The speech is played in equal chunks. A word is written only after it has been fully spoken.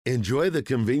Enjoy the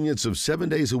convenience of 7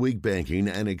 days a week banking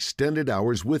and extended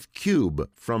hours with Cube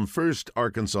from First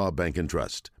Arkansas Bank and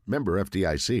Trust. Member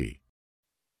FDIC.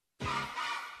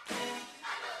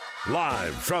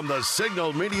 Live from the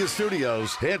Signal Media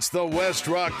Studios, it's the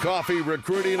Westrock Coffee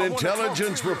Recruiting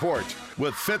Intelligence Report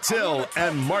with Fitz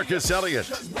and Marcus Elliott.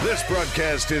 This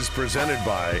broadcast is presented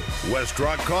by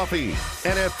Westrock Coffee,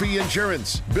 NFP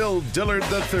Insurance, Bill Dillard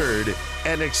III,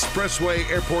 and Expressway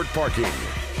Airport Parking.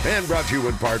 And brought to you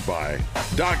in part by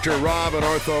Dr. Rob and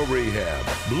Ortho Rehab,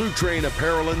 Blue Train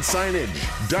Apparel and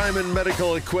Signage, Diamond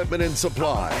Medical Equipment and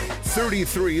Supply,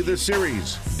 33 The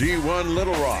Series, D1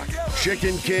 Little Rock,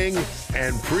 Chicken King,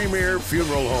 and Premier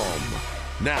Funeral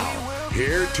Home. Now,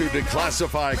 here to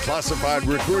declassify classified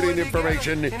recruiting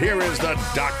information, here is the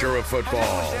Doctor of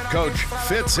Football, Coach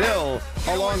Fitz Hill,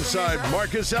 alongside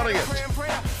Marcus Elliott.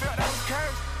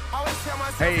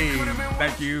 Hey,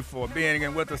 thank you for being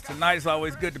in with us tonight. It's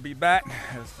always good to be back.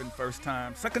 It's been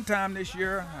second time this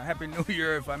year. Happy New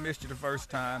Year if I missed you the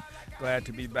first time. Glad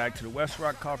to be back to the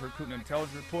Westrock Coffee Recruiting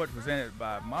Intelligence Report presented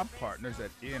by my partners at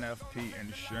NFP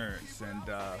Insurance. And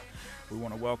we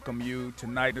want to welcome you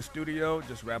tonight in the studio.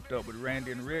 Just wrapped up with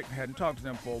Randy and Rick. Hadn't talked to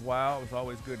them for a while. It's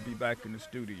always good to be back in the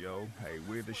studio. Hey,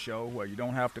 we're the show where you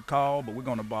don't have to call, but we're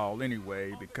going to ball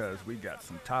anyway because we got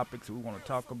some topics we want to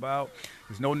talk about.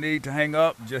 There's no need to hang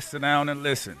up. Just sit down and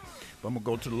listen. But I'm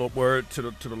going to go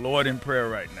to the Lord in prayer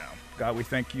right now. God, we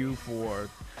thank you for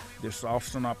this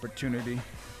awesome opportunity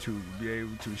to be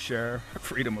able to share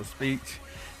freedom of speech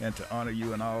and to honor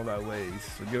you in all our ways.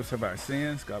 Forgive us of our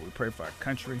sins. God, we pray for our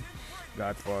country.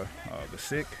 God, for the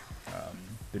sick,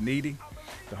 the needy,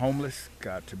 the homeless.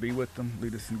 God, to be with them,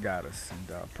 lead us and guide us.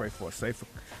 And pray for a safer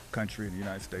country in the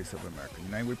United States of America. In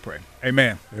your name we pray.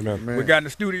 Amen. Amen. We got in the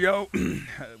studio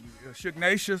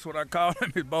Shugnacious, what I call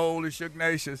him, is bold and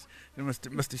Shugnacious, and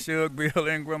Mr. Shug, Bill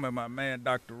Ingram, and my man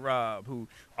Dr. Rob, who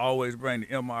always bring the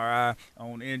MRI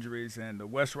on injuries, and the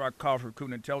Westrock Coffee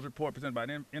Recruiting Intelligence Report presented by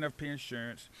NFP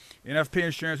Insurance. NFP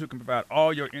Insurance, who can provide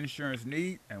all your insurance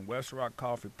needs, and Westrock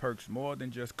Coffee perks more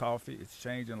than just coffee. It's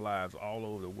changing lives all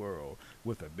over the world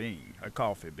with a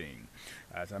coffee bean.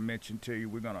 As I mentioned to you,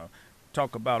 we're going to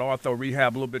talk about ortho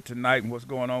rehab a little bit tonight and what's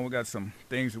going on. We got some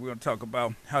things that we're going to talk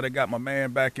about, how they got my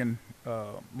man back in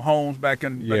Mahomes back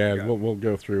in. We'll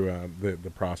go through the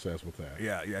process with that.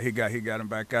 Yeah, he got him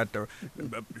back out there.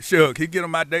 Shug, he get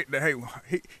him out there.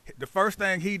 Hey, the first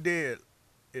thing he did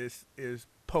is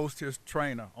post his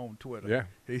trainer on Twitter. Yeah.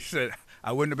 He said,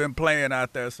 I wouldn't have been playing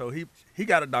out there. So he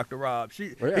got a Dr. Rob.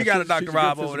 He got a Dr.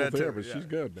 Rob over there, too. She's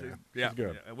good, man. She's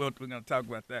good. Yeah, we're going to talk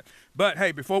about that. But,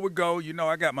 hey, before we go,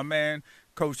 I got my man,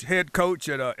 head coach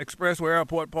at Expressway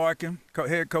Airport Parking,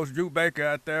 head coach Drew Baker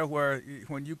out there where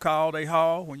when you call, they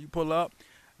haul. When you pull up,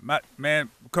 my man,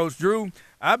 Coach Drew,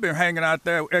 I've been hanging out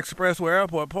there at Expressway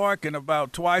Airport Parking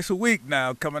about twice a week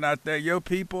now, coming out there. Your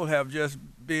people have just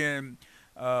been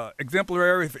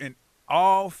exemplary in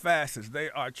all facets. They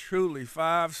are truly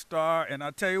 5-star, and I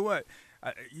tell you what,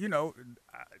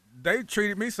 they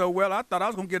treated me so well. I thought I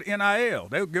was gonna get NIL.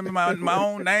 They would give me my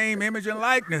own name, image, and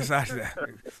likeness. I said,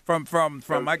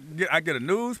 I get a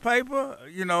newspaper.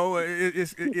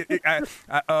 If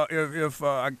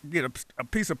I get a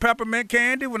piece of peppermint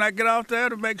candy when I get out there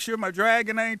to make sure my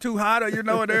dragon ain't too hot, and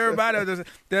everybody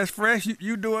that's fresh.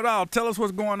 You do it all. Tell us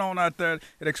what's going on out there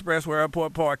at Expressway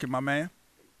Airport Parking, my man.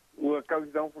 Well,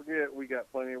 Coach, don't forget we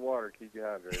got plenty of water to keep you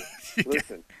hydrated.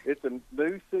 Listen, it's a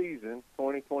new season,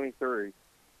 2023.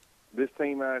 This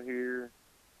team out here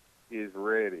is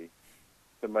ready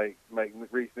to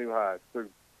reach new heights through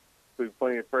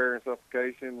plenty of prayer and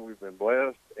supplication. We've been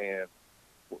blessed, and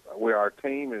our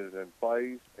team is in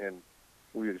place, and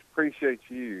we just appreciate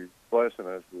you blessing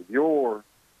us with your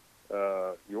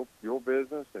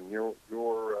business and your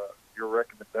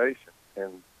recommendation.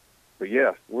 But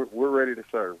yes, we're ready to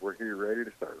serve. We're here ready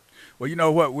to serve. Well, you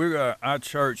know what? Our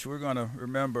church, we're going to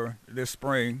remember this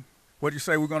spring. What do you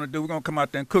say we're going to do? We're going to come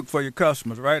out there and cook for your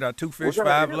customers, right? Our 2 fish,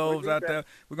 5 loaves out there.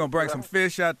 We're going to bring some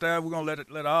fish out there. We're going to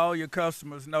let all your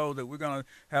customers know that we're going to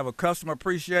have a customer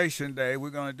appreciation day. We're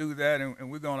going to do that,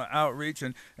 and we're going to outreach.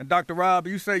 And Dr. Rob,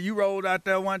 you say you rolled out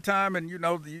there one time, and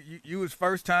you was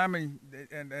first time, and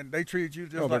they treated you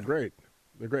just they're great.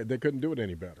 They're great. They couldn't do it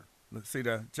any better. Let's see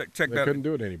that. Check they that. Couldn't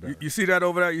do it any better. You see that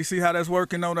over there? You see how that's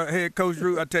working on the head coach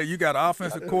Drew? I tell you, you got an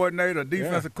offensive coordinator,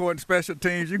 defensive coordinator, special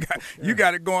teams. You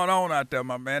got it going on out there,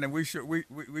 my man. And we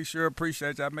sure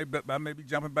appreciate you. I may be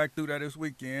jumping back through that this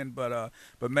weekend, but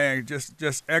man,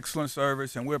 just excellent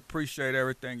service, and we appreciate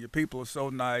everything. Your people are so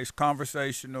nice,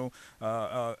 conversational,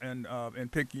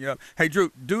 and picking you up. Hey,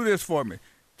 Drew, do this for me.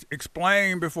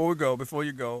 Explain before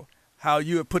you go. how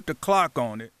you have put the clock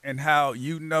on it and how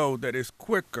you know that it's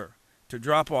quicker to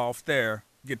drop off there,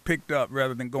 get picked up,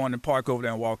 rather than going and park over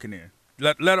there and walking in.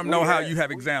 Let them know how you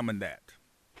have examined that.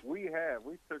 We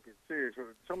took it serious.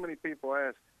 So many people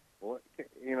ask, well,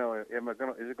 you know, is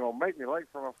it going to make me late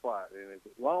for my flight? And is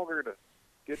it longer to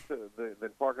get to than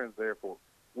parking at the airport?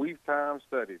 We've time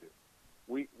studied it.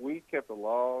 We kept a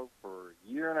log for a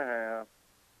year and a half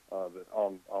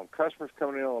on customers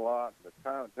coming in a lot, the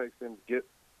time it takes them to get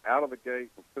out of the gate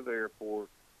and to the airport.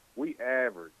 We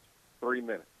average 3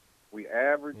 minutes. We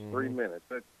average 3 minutes.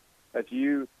 That's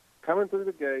you coming through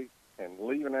the gate and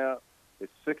leaving out.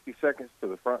 It's 60 seconds to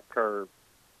the front curb,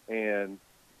 and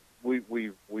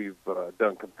we've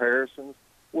done comparisons.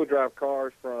 We'll drive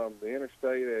cars from the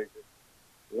interstate exit.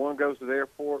 One goes to the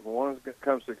airport, and one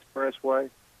comes to the expressway,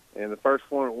 and the first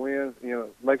one that wins, you know,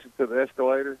 makes it to the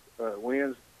escalator,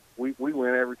 wins. We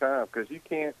win every time, because you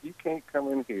can't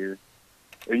come in here,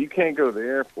 or you can't go to the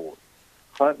airport,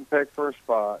 hunt and peck for a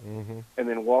spot, and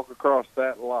then walk across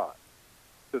that lot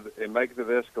and make it to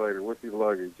the escalator with your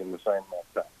luggage in the same amount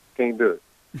of time. Can't do it.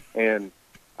 And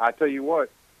I tell you what,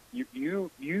 you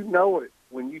know it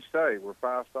when you say we're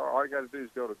 5-star. All you got to do is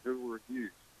go to Google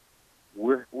reviews.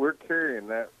 We're carrying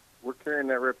that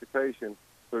reputation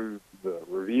through the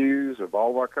reviews of all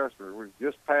of our customers. We've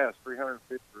just passed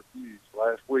 350 reviews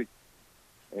last week,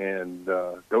 and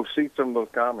go see some of those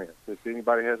comments if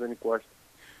anybody has any questions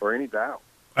or any doubt.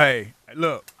 Hey,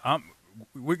 look,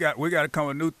 we got to come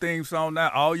with new theme song now.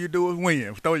 All you do is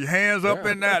win. Throw your hands up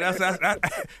in there.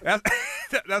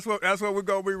 That's what we're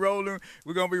gonna be rolling.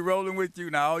 We're gonna be rolling with you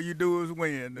now. All you do is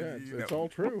win. Yeah, it's all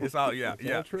true. It's all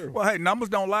all true. Well, hey, numbers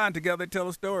don't lie, and together they tell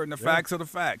a story, and the facts are the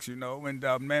facts, you know. And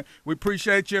man, we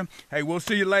appreciate you. Hey, we'll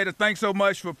see you later. Thanks so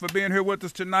much for being here with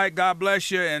us tonight. God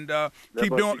bless you, and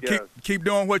keep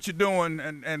doing what you're doing,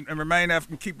 and remain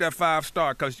and keep that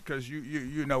 5-star, because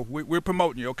you know we're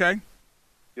promoting you. Okay.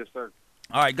 Yes, sir.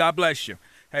 All right, God bless you.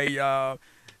 Hey, you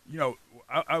know,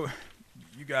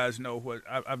 you guys know what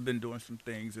I've been doing some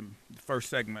things, and the first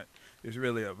segment is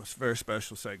really a very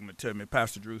special segment to me.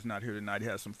 Pastor Drew's not here tonight; he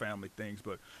has some family things,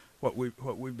 but what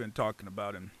we've been talking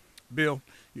about. And Bill,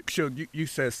 you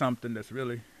said something that's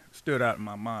really stood out in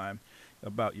my mind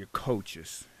about your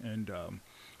coaches, and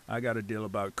I got a deal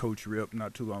about Coach Rip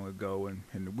not too long ago,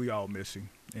 and we all miss him.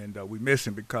 And we miss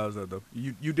him because of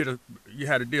you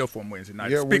had a deal for him Wednesday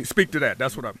night. Yeah, speak to that.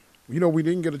 That's what You know, we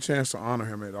didn't get a chance to honor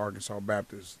him at Arkansas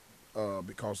Baptist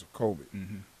because of COVID.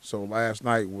 Mm-hmm. So last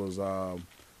night was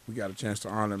we got a chance to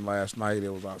honor him last night. It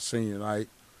was our senior night.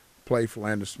 Play for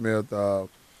Landon Smith.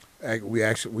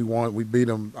 We won. We beat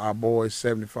them, our boys,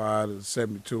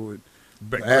 75-72.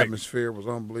 The atmosphere was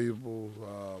unbelievable.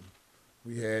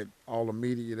 We had all the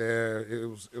media there. It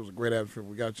was a great atmosphere.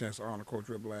 We got a chance to honor Coach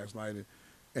Rip last night.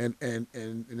 And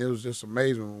it was just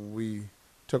amazing when we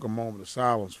took a moment of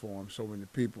silence for him. So many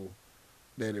people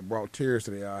that it brought tears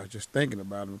to their eyes just thinking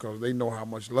about him, because they know how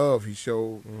much love he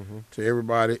showed to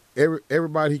everybody.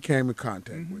 Everybody he came in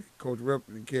contact with. Coach Rip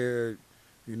didn't care,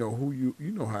 you know, who you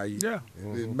know how you. Yeah.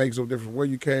 It makes no difference where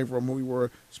you came from, who you were,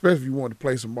 especially if you wanted to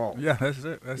play some ball. Yeah, that's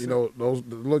it. The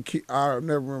little kids. I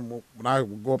never remember when I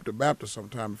would go up to Baptist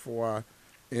sometime before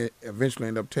I eventually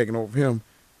end up taking over him.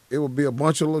 It would be a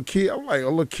bunch of little kids. I'm like,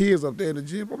 little kids up there in the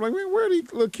gym. I'm like, man, where do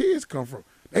these little kids come from?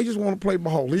 They just want to play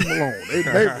ball. Leave them alone. They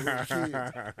were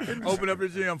little kids. Open up the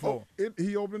gym for them.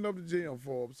 He opened up the gym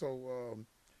for them. So,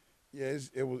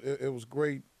 it was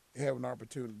great having an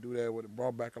opportunity to do that. It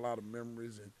brought back a lot of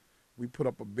memories, and we put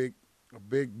up a big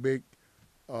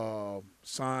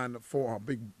sign for a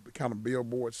big kind of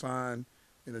billboard sign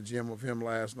in the gym of him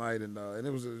last night, and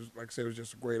it was like I said, it was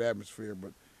just a great atmosphere,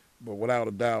 but without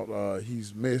a doubt,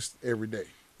 he's missed every day.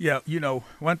 Yeah, you know,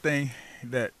 one thing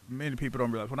that many people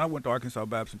don't realize, when I went to Arkansas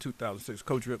Baptist in 2006,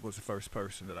 Coach Rip was the first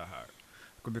person that I hired,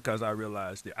 because I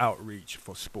realized the outreach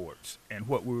for sports and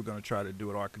what we were going to try to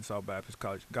do at Arkansas Baptist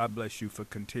College. God bless you for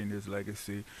continuing his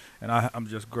legacy, and I'm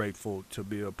just grateful to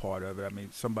be a part of it. I mean,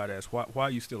 somebody asked, why are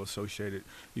you still associated,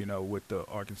 you know, with the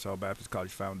Arkansas Baptist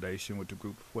College Foundation, with the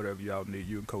group, whatever y'all need,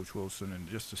 you and Coach Wilson and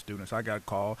just the students. I got a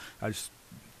call. I just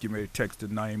getting ready to text the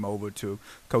name over to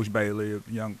Coach Bailey, a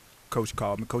young coach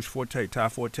called me. Coach Forte, Ty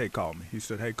Forte called me. He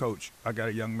said, hey, Coach, I got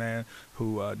a young man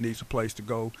who needs a place to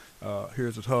go.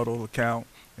 Here's his huddle account,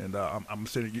 and I'm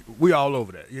sending you. We all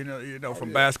over that, you know,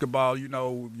 from basketball, you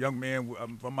know, young men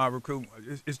from my recruit.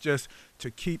 It's just to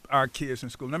keep our kids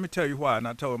in school. Let me tell you why. And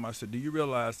I told him, I said, do you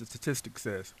realize the statistic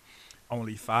says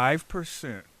only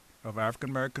 5% of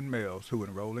African-American males who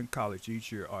enroll in college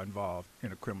each year are involved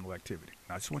in a criminal activity?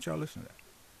 Now, I just want y'all to listen to that.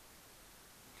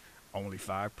 Only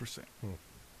 5%.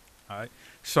 All right.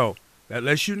 So that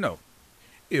lets you know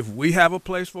If we have a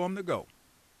place for them to go,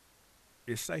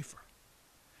 it's safer.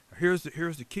 Here's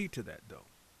the key to that, though.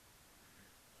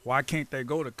 Why can't they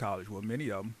go to college? Well, many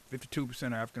of them, 52%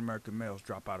 of African-American males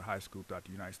drop out of high school throughout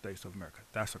the United States of America.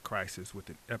 That's a crisis with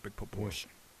an epic proportion.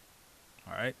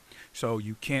 All right? So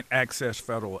you can't access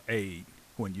federal aid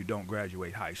when you don't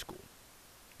graduate high school.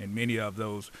 And many of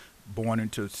those born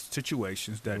into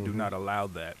situations that do not allow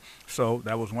that. So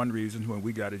that was one reason when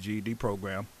we got a GED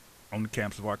program on the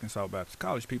campus of Arkansas Baptist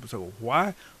College, people said,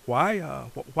 well,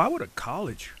 why would a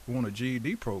college want a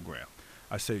GED program?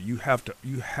 I said, you have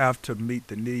to meet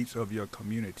the needs of your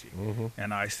community.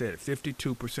 And I said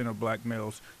 52% of black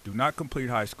males do not complete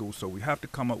high school, so we have to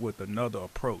come up with another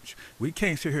approach. We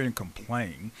can't sit here and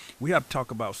complain. We have to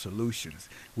talk about solutions.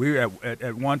 We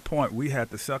at one point, we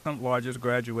had the second largest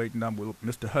graduating number with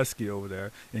Mr. Husky over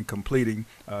there in completing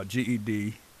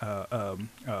GED,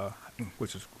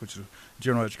 which is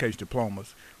general education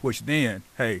diplomas, which then,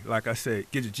 hey, like I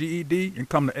said, get your GED and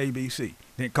come to ABC.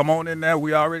 Then come on in there.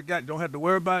 We already got it. Don't have to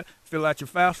worry about it. Fill out your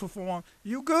FAFSA form.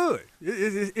 You good.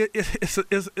 It's a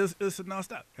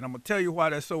nonstop. And I'm gonna tell you why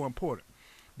that's so important.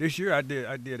 This year I did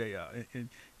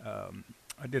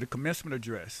a commencement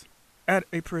address at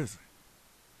a prison.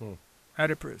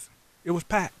 At a prison. It was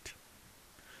packed.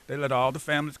 They let all the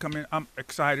families come in. I'm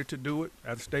excited to do it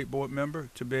as a state board member,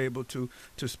 to be able to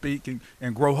speak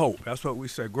and grow hope. That's what we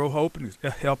say, grow hope, and it's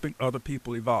helping other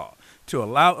people evolve, to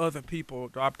allow other people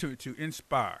the opportunity to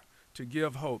inspire, to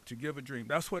give hope, to give a dream.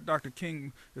 That's what Dr.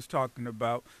 King is talking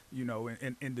about, in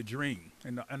the dream.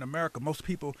 In America, most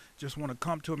people just want to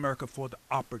come to America for the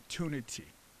opportunity,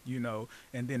 and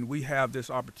then we have this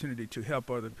opportunity to help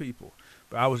other people.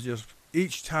 But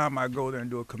each time I go there and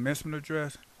do a commencement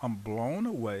address, I'm blown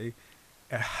away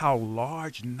at how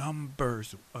large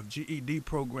numbers of GED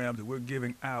programs that we're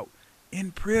giving out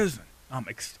in prison. I'm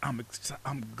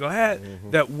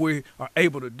glad that we are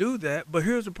able to do that, but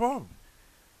here's the problem.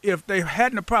 If they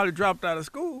hadn't probably dropped out of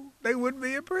school, they wouldn't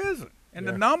be in prison. And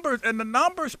the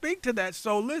numbers speak to that.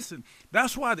 So listen,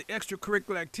 that's why the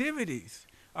extracurricular activities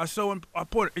are so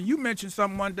important. And you mentioned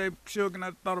something one day, Suge, and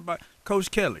I thought about Coach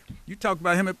Kelly. You talked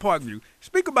about him at Parkview.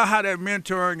 Speak about how that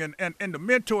mentoring and the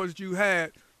mentors you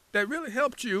had that really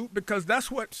helped you, because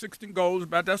that's what 16 Goals is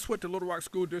about. That's what the Little Rock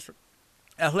School District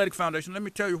Athletic Foundation. Let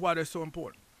me tell you why that's so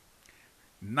important.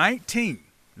 19.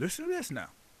 Listen to this now.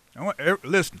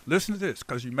 Listen to this,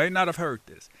 because you may not have heard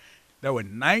this. There were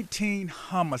 19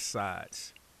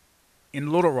 homicides in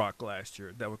Little Rock last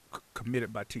year that were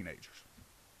committed by teenagers.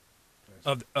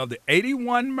 Of the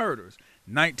 81 murders,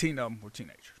 19 of them were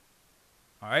teenagers.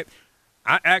 All right?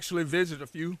 I actually visited a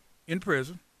few in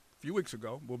prison a few weeks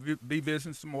ago. We'll be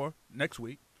visiting some more next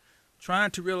week,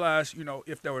 trying to realize,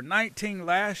 if there were 19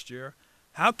 last year,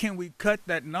 how can we cut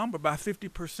that number by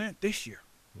 50% this year?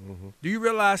 Do you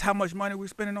realize how much money we're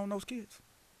spending on those kids?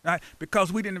 Right?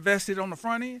 Because we didn't invest it on the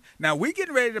front end. Now, we're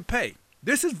getting ready to pay.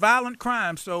 This is violent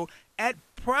crime, so at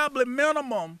probably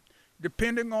minimum,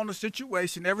 depending on the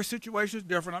situation, every situation is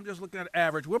different. I'm just looking at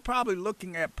average. We're probably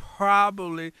looking at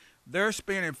they're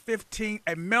spending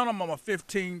a minimum of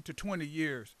 15 to 20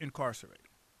 years incarcerated,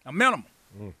 a minimum.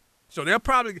 So they'll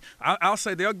probably, I'll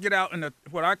say they'll get out in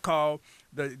what I call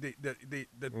the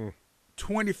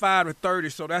 25 to 30.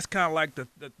 So that's kind of like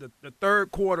the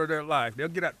third quarter of their life. They'll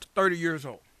get out to 30 years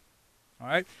old. All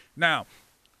right. Now,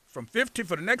 for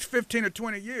the next 15 or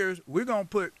 20 years, we're gonna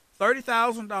put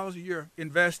 $30,000 a year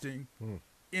investing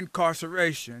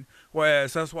incarceration,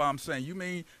 whereas that's why I'm saying, you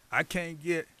mean I can't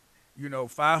get,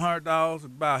 $500 to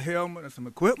buy a helmet and some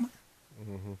equipment?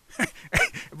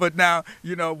 But now,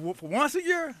 for once a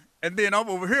year, and then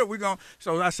over here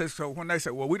so I said, so when they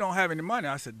said, well, we don't have any money,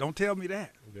 I said, don't tell me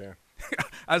that. Yeah.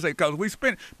 I said, because we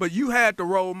spent, but you had the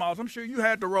role models. I'm sure you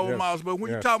had the role models, but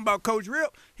when you're talking about Coach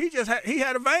Rip, he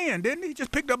had a van, didn't he? He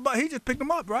just picked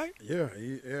them up, right? Yeah,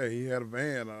 he had a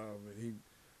van. He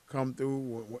come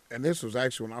through, and this was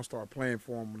actually when I started playing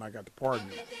for him when I got to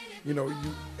Parkview.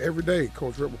 Every day,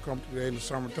 Coach Rip would come through there in the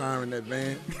summertime in that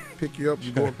van, pick you up,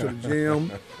 you go up to the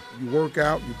gym, you work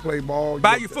out, you play ball.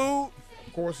 Buy your food.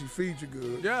 Of course, he feeds you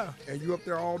good. Yeah. And you up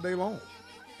there all day long.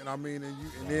 And I mean, and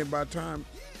then by the time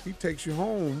he takes you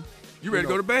home, you ready to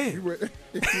go to bed.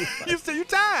 You say you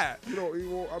tired.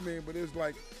 But it's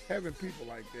like having people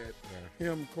like that. Yeah.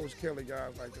 Him, Coach Kelly,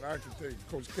 guys like that. I can tell you,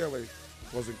 Coach Kelly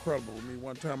was incredible. I mean,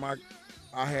 one time I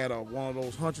had one of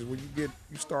those hunches where you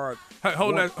start. Hey,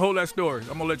 hold that story.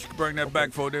 I'm gonna let you bring that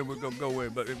back for then we're gonna go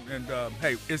in. But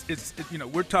hey, it's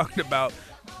we're talking about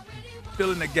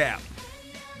filling the gap,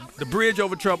 the bridge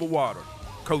over troubled water.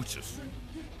 Coaches,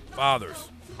 fathers,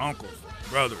 uncles,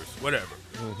 brothers, whatever.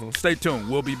 Stay tuned.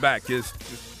 We'll be back. It's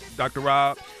Dr.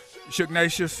 Rob,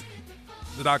 Shugnacious,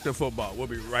 the Doctor of Football. We'll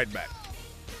be right back.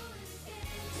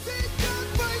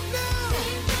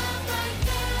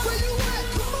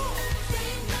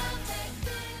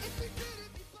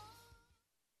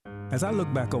 As I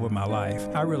look back over my life,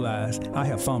 I realize I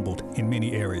have fumbled in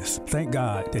many areas. Thank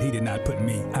God that he did not put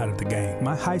me out of the game.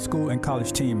 My high school and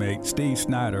college teammate, Steve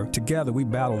Snyder, together we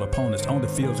battled opponents on the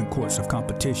fields and courts of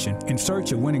competition in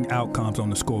search of winning outcomes on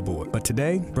the scoreboard. But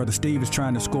today, Brother Steve is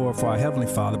trying to score for our Heavenly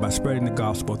Father by spreading the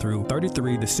gospel through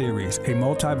 33 The Series, a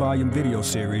multi-volume video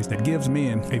series that gives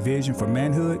men a vision for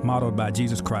manhood modeled by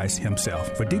Jesus Christ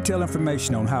himself. For detailed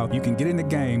information on how you can get in the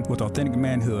game with authentic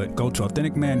manhood, go to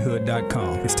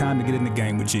authenticmanhood.com. It's time to get in the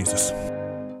game with Jesus.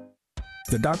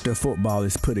 The Doctor of Football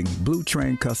is putting Blue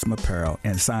Train custom apparel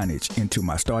and signage into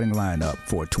my starting lineup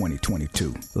for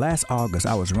 2022. Last August,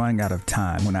 I was running out of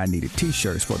time when I needed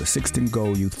t-shirts for the 16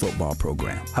 Goal Youth Football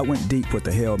program. I went deep with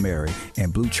the Hail Mary,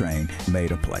 and Blue Train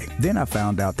made a play. Then I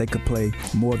found out they could play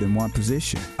more than one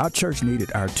position. Our church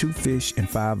needed our 2 fish and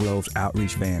 5 loaves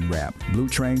outreach van wrap. Blue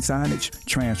Train signage,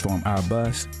 transform our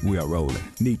bus, we are rolling.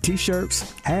 Need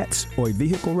t-shirts, hats, or a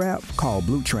vehicle wrap? Call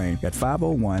Blue Train at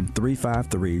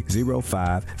 501-353-0556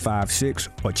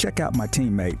 or check out my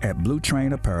teammate at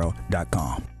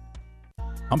bluetrainapparel.com.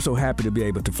 I'm so happy to be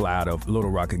able to fly out of Little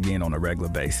Rock again on a regular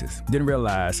basis. Didn't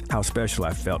realize how special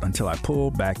I felt until I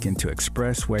pulled back into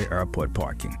Expressway Airport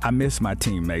parking. I miss my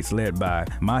teammates led by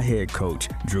my head coach,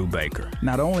 Drew Baker.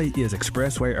 Not only is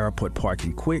Expressway Airport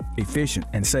parking quick, efficient,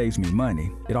 and saves me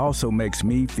money, it also makes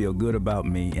me feel good about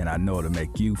me, and I know it'll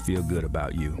make you feel good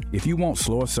about you. If you want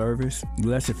slower service,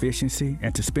 less efficiency,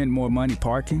 and to spend more money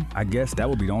parking, I guess that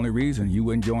would be the only reason you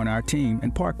wouldn't join our team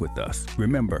and park with us.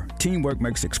 Remember, teamwork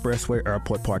makes Expressway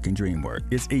Airport parking dream work.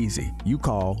 It's easy. You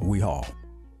call, we haul.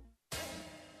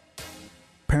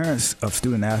 Parents of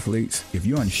student athletes, if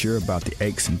you're unsure about the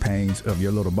aches and pains of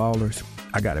your little ballers,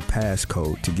 I got a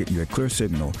passcode to get you a clear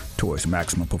signal towards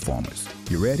maximum performance.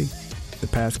 You ready? The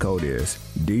passcode is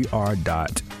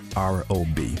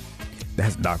DR.ROB.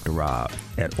 That's Dr. Rob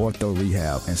at Ortho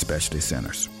Rehab and Specialty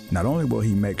Centers. Not only will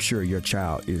he make sure your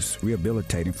child is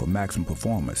rehabilitating for maximum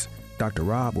performance, Dr.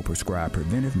 Rob will prescribe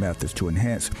preventive methods to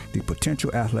enhance the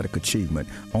potential athletic achievement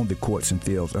on the courts and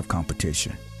fields of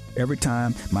competition. Every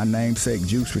time my namesake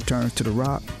Juice returns to the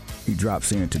Rock, he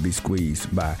drops in to be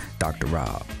squeezed by Dr.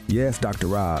 Rob. Yes, Dr.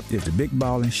 Rob is the big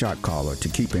ball and shot caller to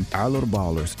keeping our little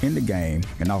ballers in the game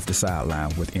and off the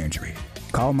sideline with injury.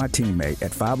 Call my teammate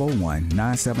at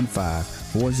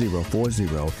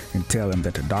 501-975-4040 and tell him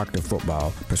that the Doctor of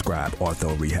Football prescribed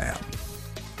Ortho Rehab.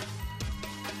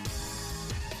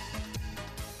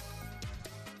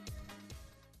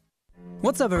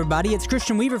 What's up, everybody? It's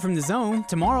Christian Weaver from The Zone.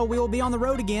 Tomorrow we will be on the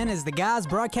road again as the guys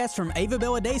broadcast from Ava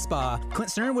Bella Day Spa. Clint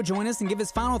Stern will join us and give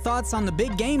his final thoughts on the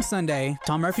big game Sunday.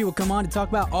 Tom Murphy will come on to talk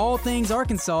about all things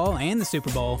Arkansas and the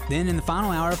Super Bowl. Then in the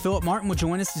final hour, Philip Martin will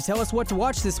join us to tell us what to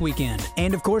watch this weekend.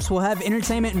 And of course, we'll have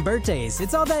entertainment and birthdays.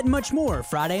 It's all that and much more.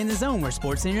 Friday in The Zone, where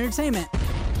sports and entertainment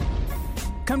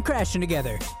come crashing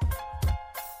together.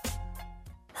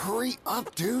 Hurry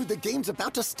up, dude. The game's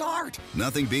about to start.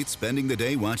 Nothing beats spending the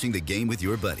day watching the game with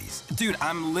your buddies. Dude,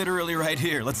 I'm literally right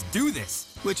here. Let's do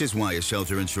this. Which is why a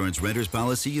shelter insurance renter's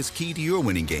policy is key to your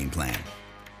winning game plan.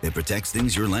 It protects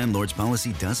things your landlord's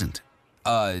policy doesn't.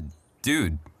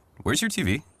 Dude, where's your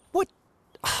TV? What?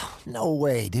 Oh, no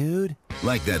way, dude.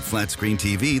 Like that flat screen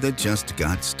TV that just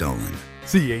got stolen.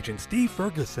 See Agent Steve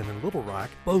Ferguson in Little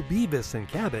Rock, Bo Beavis in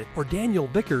Cabot, or Daniel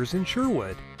Vickers in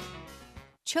Sherwood.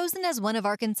 Chosen as one of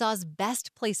Arkansas's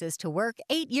best places to work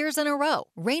 8 years in a row,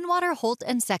 Rainwater Holt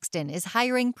 & Sexton is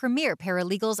hiring premier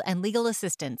paralegals and legal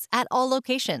assistants at all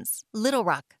locations: Little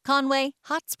Rock, Conway,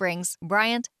 Hot Springs,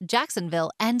 Bryant, Jacksonville,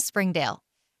 and Springdale.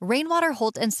 Rainwater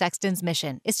Holt & Sexton's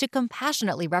mission is to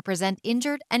compassionately represent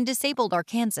injured and disabled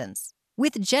Arkansans.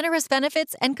 With generous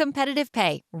benefits and competitive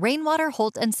pay, Rainwater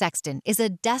Holt & Sexton is a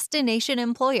destination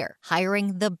employer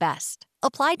hiring the best.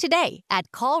 Apply today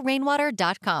at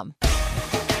callrainwater.com.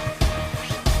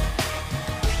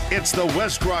 It's the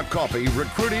Westrock Coffee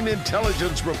Recruiting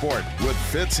Intelligence Report with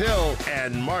Fitz Hill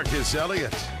and Marcus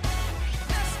Elliott.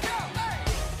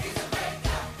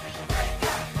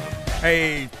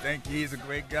 Hey, thank you. He's a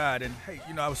great guy. And, hey,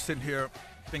 I was sitting here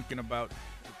thinking about,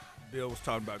 Bill was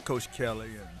talking about Coach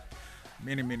Kelly and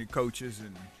many, many coaches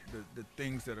and the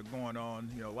things that are going on.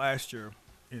 Last year,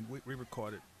 and we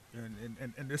recorded,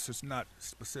 and this is not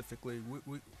specifically,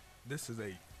 this is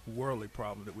a worldly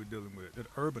problem that we're dealing with, an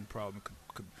urban problem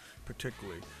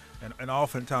particularly. And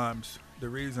oftentimes the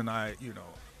reason I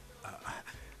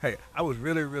was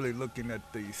really, really looking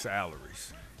at the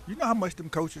salaries. You know how much them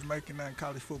coaches making that in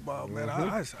college football, man.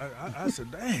 I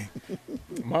said, dang.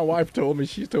 My wife told me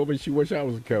she wished I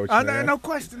was a coach. No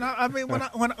question. I mean, when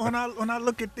I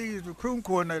look at these recruiting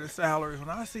coordinator salaries, when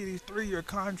I see these 3-year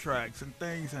contracts and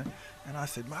things, and I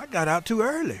said, I got out too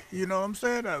early. You know what I'm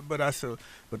saying? But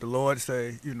the Lord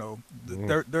say, you know,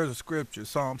 there's a scripture,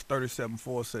 Psalms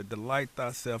 37:4 said, "Delight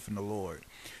thyself in the Lord,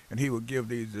 and He will give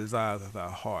thee the desires of thy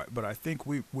heart." But I think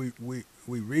we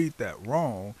read that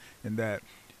wrong, in that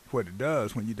what it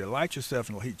does when you delight yourself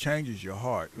in, He changes your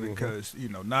heart, because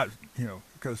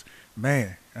because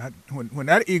man, when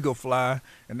that eagle fly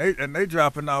and they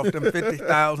dropping off them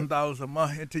 $50,000 a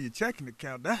month into your checking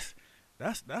account, that's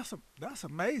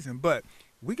amazing. But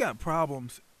we got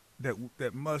problems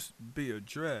that must be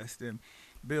addressed. And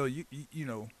Bill,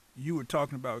 you were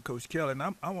talking about Coach Kelly, and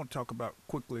I want to talk about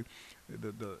quickly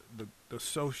the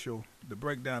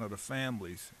breakdown of the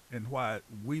families, and why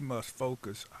we must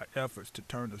focus our efforts to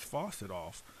turn this faucet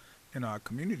off in our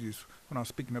communities when I'm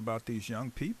speaking about these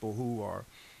young people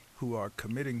who are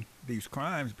committing these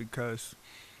crimes, because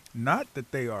not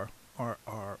that they are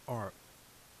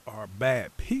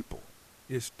bad people.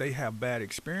 It's they have bad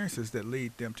experiences that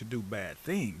lead them to do bad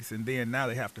things, and then now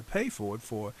they have to pay for it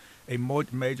for a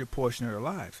major portion of their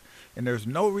lives. And there's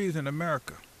no reason in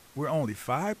America, we're only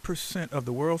 5% of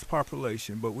the world's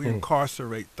population, but we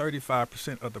incarcerate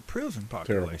 35% of the prison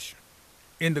population.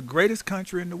 Terrible. In the greatest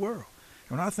country in the world.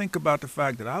 And when I think about the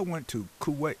fact that I went to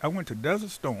Kuwait, I went to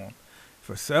Desert Storm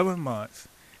for 7 months,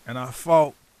 and I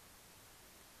fought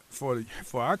for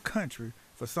our country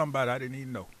for somebody I didn't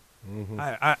even know.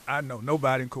 I know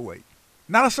nobody in Kuwait,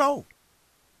 not a soul.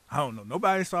 I don't know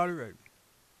nobody in Saudi Arabia,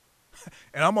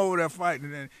 and I'm over there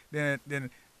fighting. And then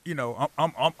you know,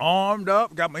 I'm armed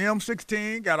up, got my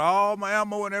M16, got all my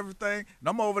ammo and everything, and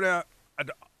I'm over there at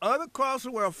the other cross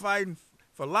of the world fighting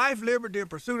for life, liberty, and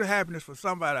pursuit of happiness for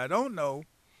somebody I don't know.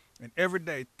 And every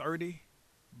day, 30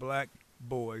 black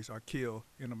boys are killed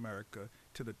in America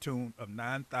to the tune of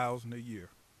 9,000 a year.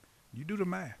 You do the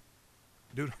math.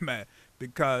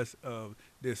 Because of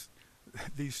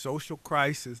these social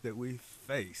crises that we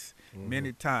face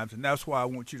many times. And that's why I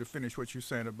want you to finish what you're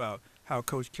saying about how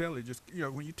Coach Kelly just,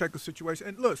 when you take a situation,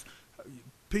 and look,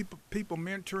 people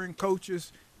mentoring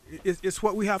coaches, it's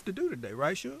what we have to do today,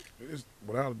 right, Sean? It's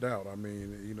without a doubt. I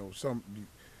mean,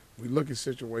 we look at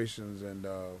situations and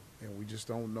we just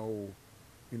don't know,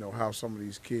 how some of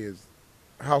these kids,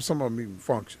 how some of them even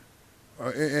function.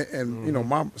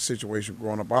 My situation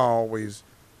growing up,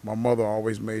 my mother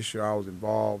always made sure I was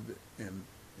involved in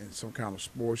some kind of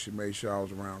sport. She made sure I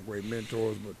was around great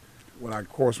mentors. But when I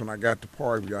got to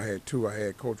Parkview, I had two. I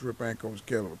had Coach Rip and Coach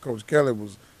Kelly. But Coach Kelly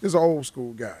was an old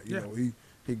school guy.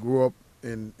 He grew up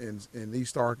in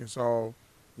East Arkansas.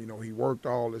 He worked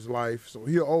all his life, so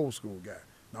he an old school guy.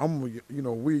 Now, I'm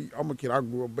a kid. I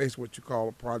grew up basically what you call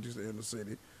a projects in the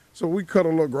city. So we cut a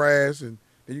little grass, and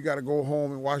then you got to go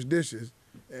home and wash dishes,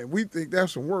 and we think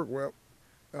that's some work. Well,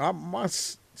 my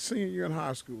senior year in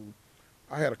high school,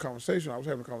 I was having a conversation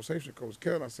with Coach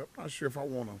Kelly. I said, I'm not sure if I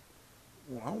don't know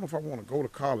if I want to go to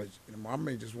college, and I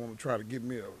may just want to try to get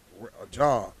me a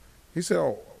job. He said,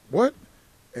 oh, what?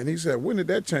 And he said, when did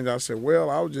that change? I said, well,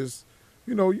 I was just,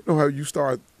 you know how you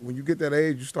start, when you get that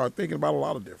age, you start thinking about a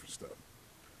lot of different stuff.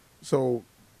 So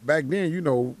back then,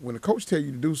 when the coach tell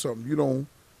you to do something,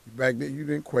 back then you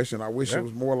didn't question. I wish it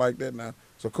was more like that now.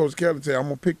 So Coach Kelly said, I'm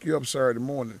going to pick you up Saturday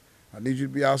morning. I need you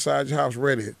to be outside your house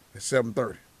ready at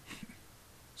 7:30.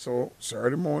 So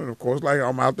Saturday morning, of course, like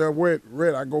I'm out there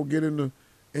ready. I go get and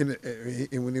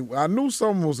when I knew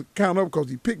something was kind of up because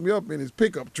he picked me up in his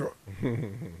pickup truck.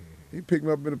 He picked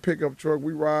me up in a pickup truck.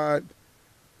 We ride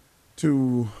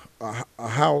to a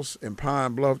house in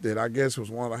Pine Bluff that I guess was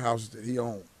one of the houses that he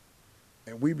owned,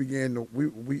 and we began to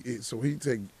so he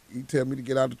tell me to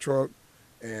get out the truck,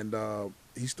 and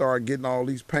he started getting all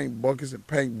these paint buckets and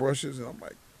paint brushes, and I'm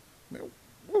like, man,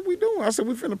 what we doing? I said,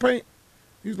 we finna paint.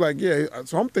 He's like, yeah.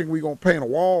 So I'm thinking we gonna paint a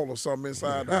wall or something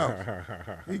inside the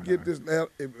house. He get this,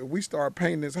 we start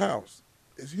painting this house.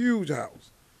 It's a huge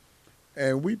house,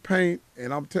 and we paint.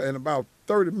 And in about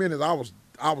 30 minutes,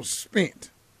 I was spent,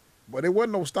 but it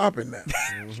wasn't no stopping that.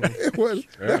 It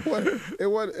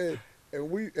was.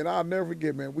 And I'll never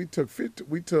forget, man. We took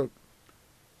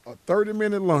a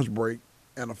 30-minute lunch break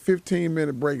and a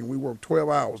 15-minute break, and we worked 12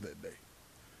 hours that day.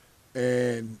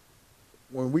 And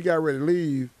when we got ready to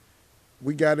leave,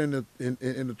 we got in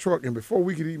the truck, and before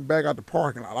we could even back out the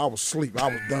parking lot, I was asleep. I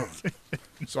was done.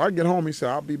 So I get home. He said,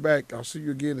 "I'll be back. I'll see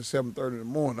you again at 7:30 in the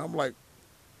morning." I'm like,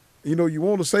 you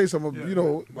want to say something,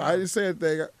 I didn't say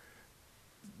anything.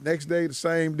 Next day, the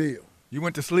same deal. You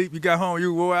went to sleep. You got home.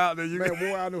 You wore out. Then Man,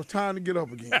 wore out. It was time to get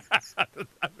up again.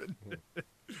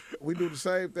 We do the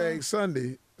same thing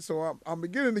Sunday, so I'm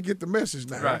beginning to get the message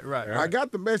now. Right. I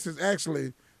got the message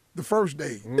actually the first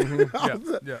day,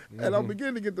 and I'm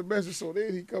beginning to get the message. So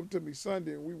then he come to me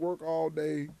Sunday, and we work all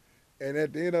day, and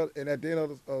at the end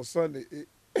of Sunday,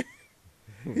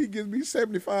 he gives me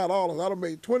 $75. I done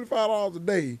made $25 a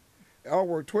day. I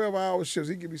work 12-hour shifts.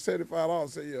 He give me $75.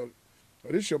 Say, yo,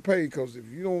 this your pay, because if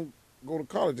you don't go to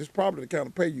college, this probably the kind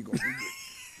of pay you gonna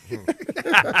get.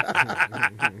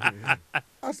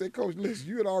 I said, Coach, listen,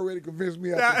 you had already convinced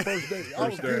me after the first day. I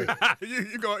was good. I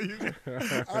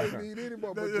didn't need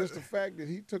anybody, but just the fact that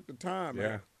he took the time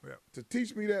to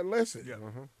teach me that lesson. Yeah.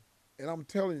 And I'm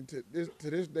telling you, to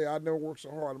this day, I never worked so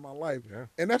hard in my life. Yeah.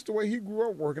 And that's the way he grew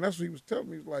up working. That's what he was telling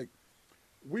me. He's like,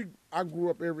 I grew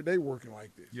up every day working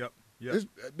like this. Yep.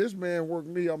 This man worked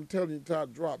me, I'm telling you,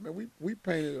 top drop. Man, we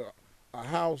painted a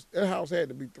house. That house had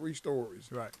to be 3 stories.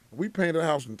 Right. We painted a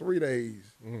house in 3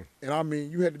 days. And I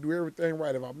mean, you had to do everything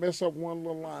right. If I mess up one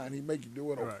little line, he make you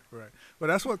do it over. Right. But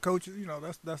that's what coaches,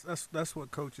 that's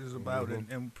what coaches is about,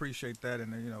 and appreciate that.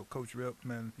 And Coach Rip,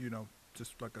 man,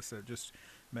 just like I said,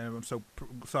 man, I'm so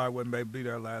sorry I wasn't able to be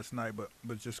there last night, but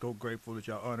just so grateful that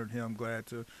y'all honored him. Glad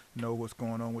to know what's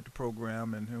going on with the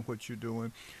program and what you're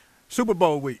doing. Super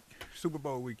Bowl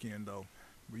weekend, though.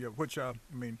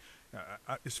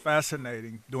 It's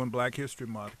fascinating during Black History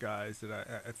Month, guys, that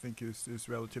I think is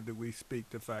relative that we speak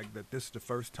the fact that this is the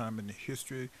first time in the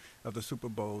history of the Super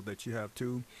Bowl that you have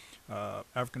 2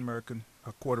 African-American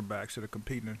quarterbacks that are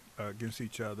competing against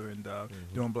each other and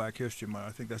during Black History Month.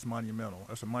 I think that's monumental.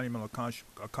 That's a monumental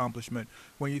accomplishment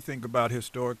when you think about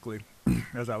historically,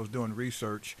 as I was doing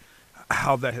research,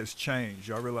 how that has changed.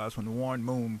 I realized when Warren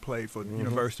Moon played for the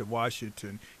University of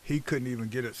Washington, he couldn't even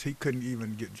get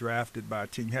drafted by a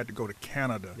team. He had to go to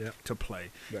Canada to play.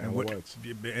 And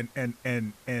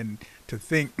to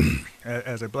think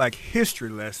as a Black history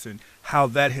lesson how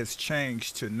that has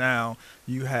changed to now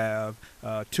you have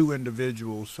 2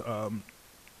 individuals,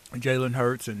 Jalen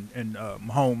Hurts and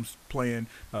Mahomes playing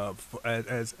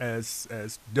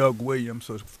as Doug Williams,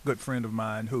 a good friend of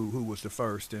mine who was the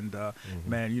first. And,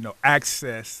 man,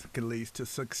 access can lead to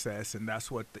success, and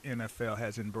that's what the NFL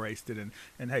has embraced it.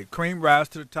 And hey, cream rise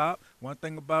to the top. One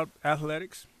thing about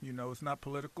athletics, it's not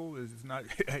political. It's not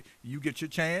hey, you get your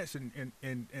chance, and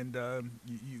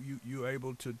you're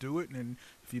able to do it. And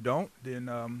if you don't, then,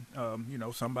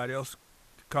 somebody else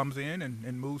comes in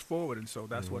and moves forward, and so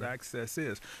that's what access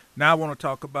is. Now I want to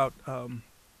talk about the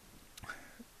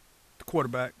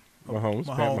quarterback,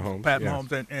 Pat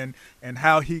Mahomes, and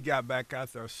how he got back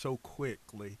out there so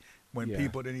quickly when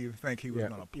people didn't even think he was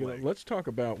going to play. Let's talk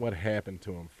about what happened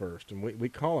to him first, and we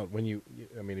call it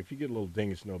if you get a little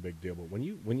ding, it's no big deal, but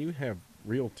when you have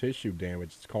real tissue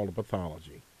damage, it's called a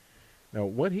pathology. Now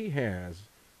what he has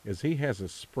is a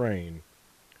sprain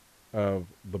of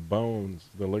the bones,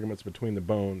 the ligaments between the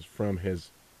bones from his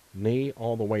knee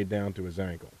all the way down to his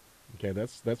ankle. Okay,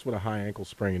 that's what a high ankle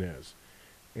sprain is.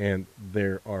 And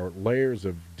there are layers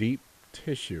of deep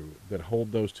tissue that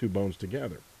hold those 2 bones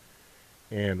together.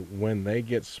 And when they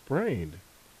get sprained,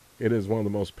 it is one of the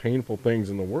most painful things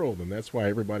in the world, and that's why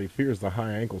everybody fears the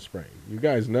high ankle sprain. You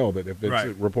guys know that if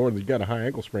it's reported that you got a high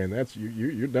ankle sprain, that's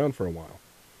you're done for a while.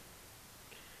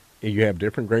 You have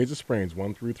different grades of sprains,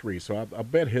 1 through 3. So I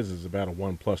bet his is about a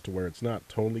 1+ to where it's not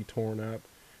totally torn up,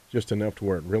 just enough to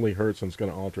where it really hurts and it's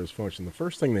going to alter his function. The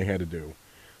first thing they had to do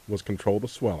was control the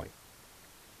swelling.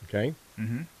 Okay?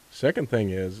 Second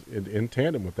thing is, in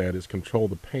tandem with that, is control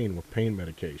the pain with pain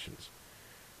medications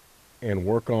and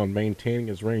work on maintaining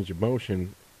his range of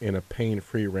motion in a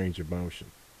pain-free range of motion.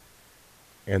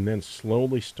 And then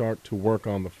slowly start to work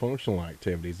on the functional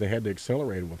activities. They had to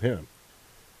accelerate it with him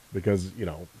because, you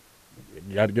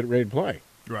got to get ready to play.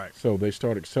 Right. So they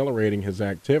start accelerating his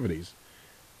activities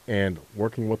and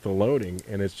working with the loading,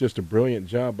 and it's just a brilliant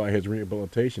job by his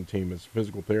rehabilitation team, his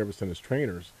physical therapists and his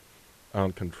trainers,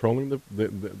 on controlling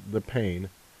the pain,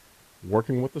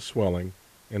 working with the swelling,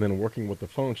 and then working with the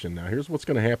function. Now, here's what's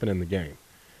going to happen in the game.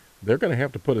 They're going to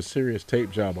have to put a serious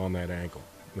tape job on that ankle.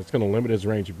 It's going to limit his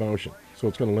range of motion, so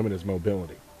it's going to limit his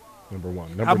mobility. Number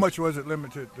one. How much was it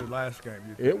limited the last game?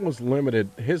 It was limited.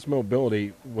 His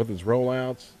mobility with his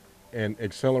rollouts and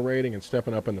accelerating and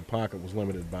stepping up in the pocket was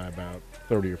limited by about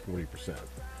 30 or 40%.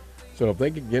 So if they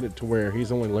could get it to where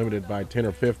he's only limited by 10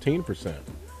 or 15%,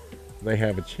 they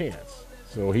have a chance.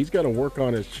 So he's got to work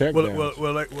on his check downs.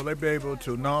 Will they be able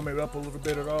to numb it up a little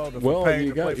bit at all? Well,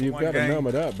 you've got to numb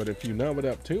it up, but if you numb it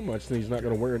up too much, then he's not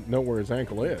going to know where his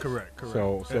ankle is. Correct.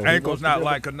 So ankle's not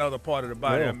like another part of the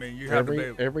body. No, I mean, you have to be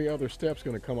able. Every other step's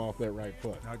going to come off that right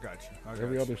foot. I got you.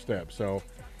 Every other step. So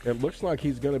it looks like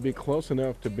he's going to be close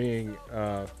enough to being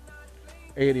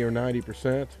 80 or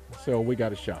 90%. So we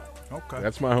got a shot. Okay.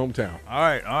 That's my hometown. All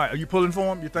right. Are you pulling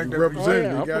for him? You think He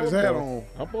got his hat on.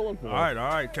 I'm pulling for him. All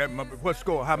right. Captain, what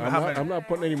score? How many? I'm not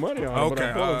putting any money on it, but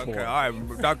I'm pulling for him. All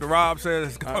right. Dr. Rob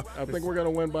says. I think we're going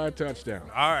to win by a touchdown.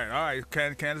 All right.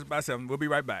 Kansas by 7. We'll be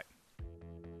right back.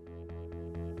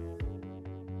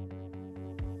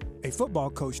 A football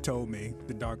coach told me,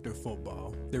 the doctor of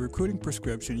football, the recruiting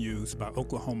prescription used by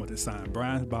Oklahoma to sign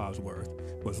Brian Bosworth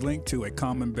was linked to a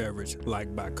common beverage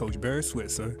liked by Coach Barry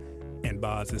Switzer and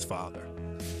Bos's father.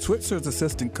 Switzer's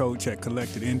assistant coach had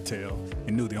collected intel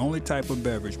and knew the only type of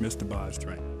beverage Mr. Bos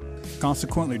drank.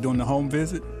 Consequently, during the home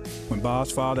visit, when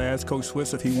Bos's father asked Coach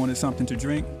Switzer if he wanted something to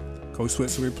drink, Coach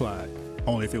Switzer replied,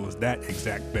 only if it was that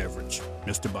exact beverage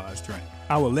Mr. Bos drank.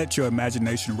 I will let your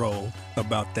imagination roll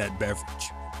about that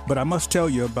beverage. But I must tell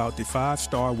you about the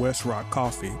 5-star Westrock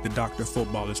coffee the Dr.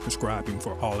 Football is prescribing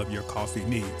for all of your coffee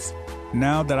needs.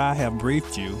 Now that I have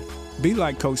briefed you, be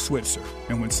like Coach Switzer,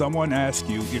 and when someone asks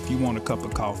you if you want a cup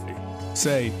of coffee,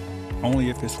 say, only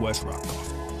if it's Westrock coffee.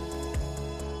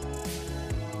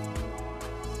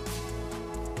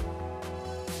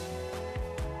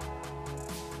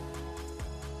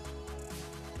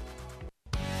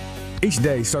 Each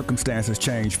day, circumstances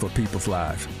change for people's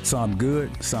lives. Some good,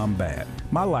 some bad.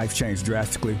 My life changed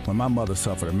drastically when my mother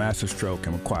suffered a massive stroke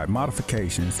and required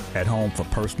modifications at home for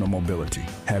personal mobility.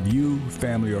 Have you,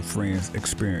 family, or friends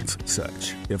experienced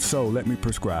such? If so, let me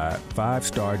prescribe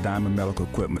 5-star Diamond Medical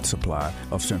Equipment Supply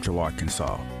of Central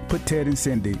Arkansas. Put Ted and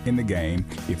Cindy in the game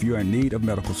if you're in need of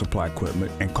medical supply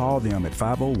equipment and call them at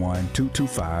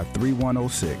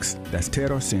 501-225-3106. That's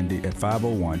Ted or Cindy at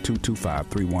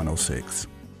 501-225-3106.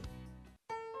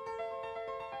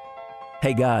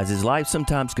 Hey guys, is life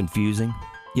sometimes confusing?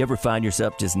 You ever find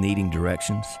yourself just needing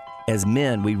directions? As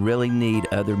men, we really need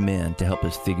other men to help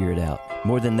us figure it out.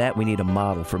 More than that, we need a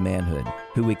model for manhood,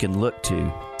 who we can look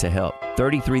to help.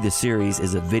 33 the Series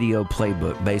is a video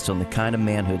playbook based on the kind of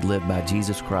manhood lived by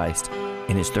Jesus Christ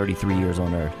in his 33 years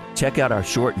on earth. Check out our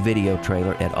short video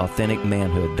trailer at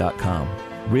authenticmanhood.com.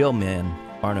 Real men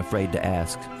aren't afraid to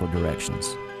ask for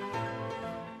directions.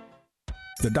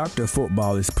 The Doctor of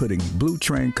Football is putting Blue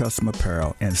Train custom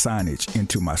apparel and signage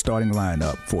into my starting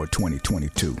lineup for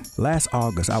 2022. Last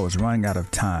August, I was running out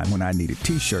of time when I needed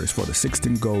t-shirts for the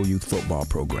 16 Goal Youth Football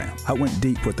program. I went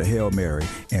deep with the Hail Mary,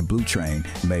 and Blue Train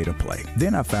made a play.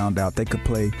 Then I found out they could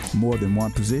play more than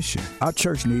one position. Our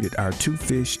church needed our 2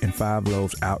 fish and 5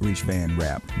 loaves outreach van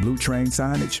wrap. Blue Train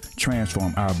signage,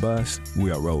 transform our bus,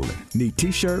 we are rolling. Need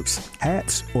t-shirts,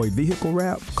 hats, or a vehicle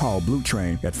wrap? Call Blue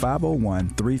Train at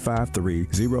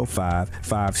 501-353-0556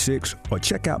 or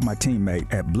check out my teammate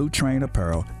at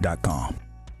bluetrainapparel.com.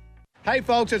 Hey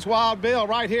folks, it's Wild Bill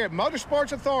right here at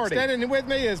Motorsports Authority. Standing with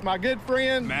me is my good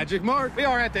friend Magic Mark. We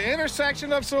are at the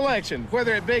intersection of selection,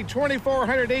 whether it be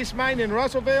 2400 East Main in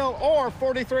Russellville or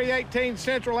 4318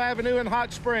 Central Avenue in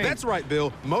Hot Springs. That's right,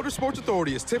 Bill. Motorsports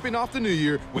Authority is tipping off the new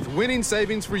year with winning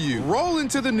savings for you. Roll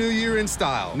into the new year in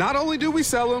style. Not only do we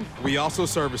sell them, we also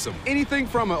service them. Anything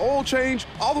from an oil change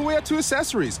all the way up to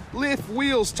accessories. Lift,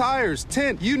 wheels, tires,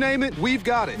 tint, you name it, we've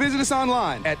got it. Visit us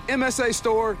online at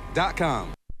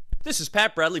msastore.com. This is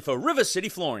Pat Bradley for River City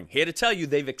Flooring, here to tell you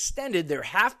they've extended their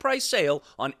half-price sale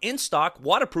on in-stock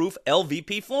waterproof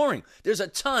LVP flooring. There's a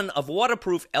ton of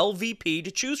waterproof LVP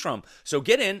to choose from, so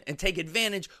get in and take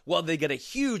advantage while they get a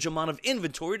huge amount of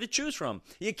inventory to choose from.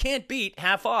 You can't beat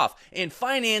half off, and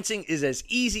financing is as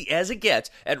easy as it gets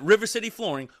at River City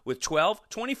Flooring with 12,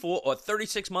 24, or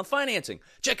 36-month financing.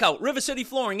 Check out River City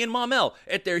Flooring in Maumelle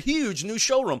at their huge new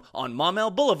showroom on Maumelle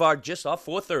Boulevard just off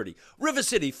 430.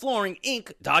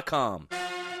 RiverCityFlooringInc.com.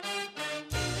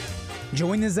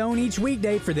 Join the Zone each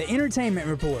weekday for the Entertainment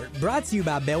Report, brought to you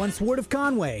by Bell & Swart of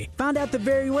Conway. Find out the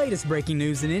very latest breaking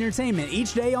news and entertainment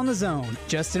each day on the Zone.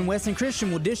 Justin, Wes, and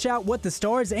Christian will dish out what the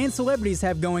stars and celebrities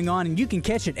have going on, and you can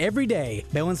catch it every day.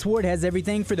 Bell & Swart has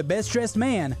everything for the best-dressed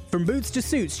man. From boots to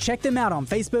suits, check them out on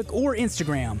Facebook or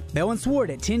Instagram. Bell & Swart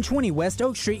at 1020 West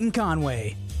Oak Street in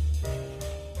Conway.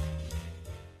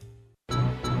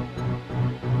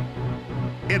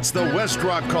 It's the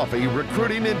Westrock Coffee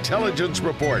Recruiting Intelligence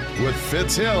Report with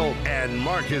Fitz Hill and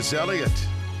Marcus Elliott.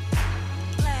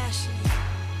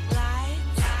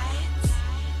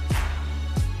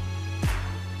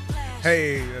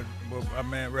 Hey, my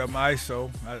man Rev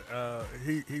Iso,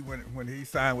 he went when he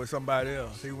signed with somebody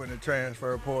else. He went to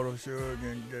transfer portal, sure,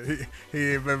 and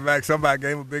he ain't been back. Somebody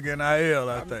gave him a big NIL,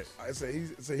 I think. I say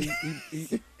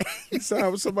he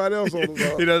signed with somebody else on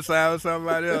the He done signed with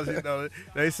somebody else. You know,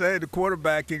 they say the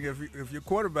quarterbacking. If you're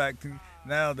quarterbacking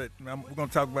now, that we're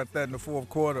gonna talk about that in the fourth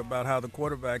quarter about how the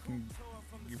quarterbacking.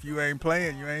 If you ain't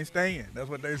playing, you ain't staying. That's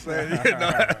what they say. You know?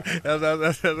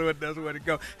 that's what it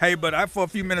goes. Hey, but for a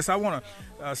few minutes, I want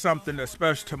something that's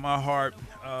special to my heart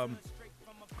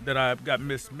that I've got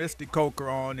Miss Misty Coker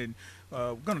on, and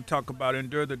we're going to talk about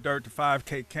Endure the Dirt, the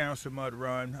 5K Cancer Mud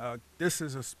Run. This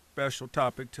is a special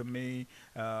topic to me.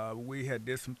 We had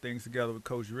did some things together with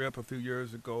Coach Rip a few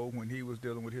years ago when he was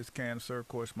dealing with his cancer. Of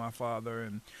course, my father,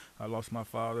 and I lost my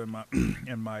father and my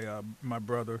and my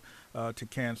brother to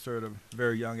cancer at a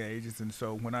very young ages. And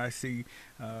so when I see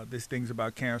these things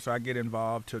about cancer, I get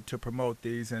involved to promote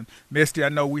these. And Misty, I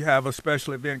know we have a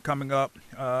special event coming up,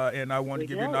 and I want to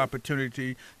give you an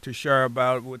opportunity to share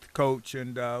about it with Coach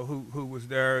and who was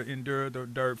there, Endure the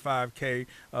Dirt 5K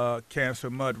Cancer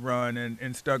Mud Run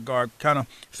in Stuttgart. Kind of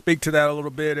speak to that a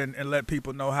little bit and let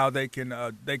people know how they can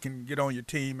get on your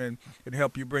team and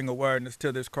help you bring awareness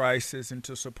to this crisis and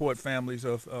to support families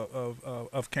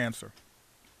of cancer.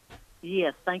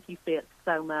 Yes, thank you, Fitz,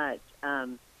 so much. I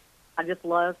just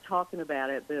love talking about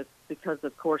it because,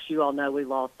 of course, you all know we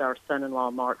lost our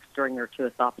son-in-law, Mark Stringer, to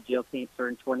esophageal cancer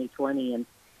in 2020. And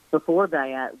before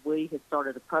that, we had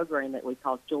started a program that we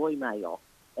called Joy Mail,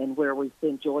 and where we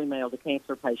send Joy Mail to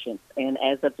cancer patients. And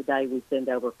as of today, we send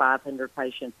over 500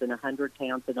 patients in 100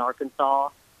 towns in Arkansas,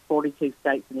 42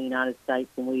 states in the United States,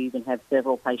 and we even have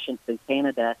several patients in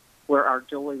Canada where our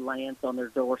Joy lands on their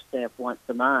doorstep once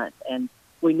a month. And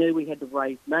we knew we had to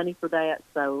raise money for that,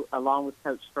 so along with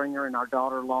Coach Stringer and our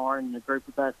daughter Lauren and a group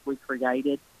of us, we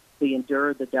created the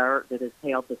Endure the Dirt that is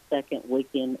held the second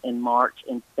weekend in March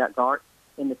in Stuttgart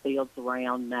in the fields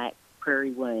around Mac Prairie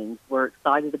Wings. We're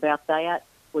excited about that.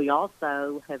 We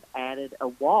also have added a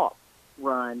walk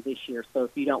run this year, so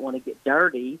if you don't want to get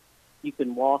dirty, you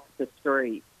can walk the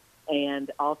street. And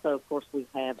also, of course, we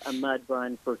have a mud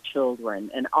run for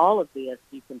children. And all of this,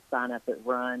 you can sign up at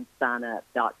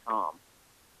runsignup.com.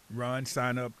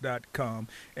 runsignup.com.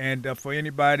 And for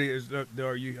anybody,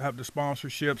 you have the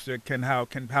sponsorships that how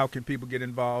can people get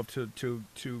involved to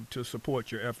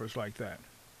support your efforts like that?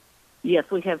 Yes,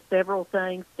 we have several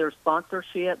things. There's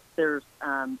sponsorships. There's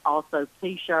also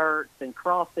T-shirts and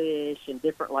crawfish and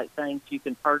different things you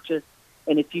can purchase.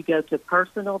 And if you go to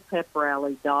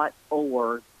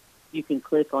personalpeprally.org, you can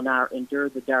click on our Endure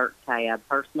the Dirt tab,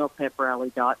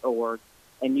 personalpeprally.org,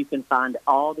 and you can find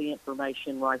all the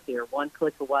information right there. One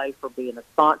click away from being a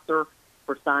sponsor,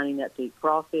 for signing up to eat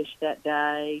crawfish that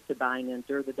day, to buying an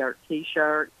Endure the Dirt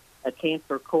T-shirt, a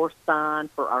cancer course sign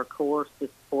for our course to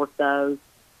support those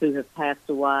who have passed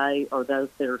away or those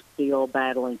that are still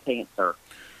battling cancer.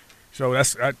 So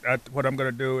that's what I'm going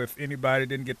to do. If anybody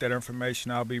didn't get that information,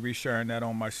 I'll be resharing that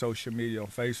on my social media, on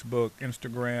Facebook,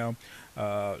 Instagram,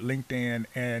 LinkedIn,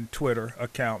 and Twitter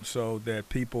accounts, so that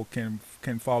people can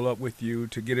follow up with you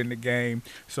to get in the game,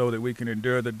 so that we can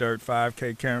Endure the Dirt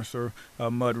 5K Cancer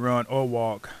Mud Run or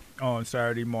Walk on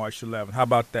Saturday, March 11th. How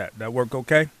about that? That work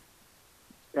okay?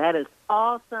 That is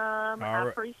awesome. I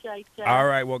appreciate you. All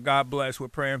right. Well, God bless. We're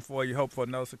praying for you. Hope for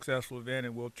another successful event,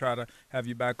 and we'll try to have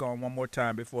you back on one more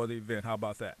time before the event. How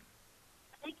about that?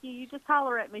 Thank you. You just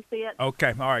holler at me, Fitz.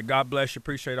 Okay. All right. God bless you.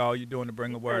 Appreciate all you're doing to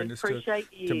bring awareness to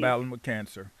battling with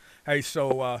cancer. Hey,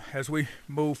 so as we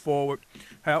move forward,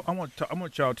 I want to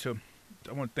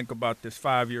think about this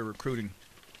 5-year recruiting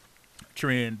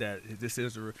trend that this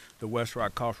is the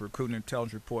Westrock Coffee Recruiting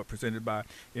Intelligence Report presented by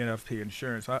NFP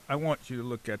Insurance. I want you to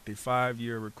look at the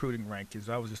 5-year recruiting rankings.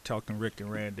 I was just talking to Rick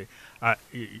and Randy.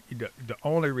 The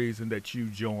only reason that you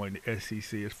joined the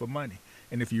SEC is for money.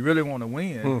 And if you really want to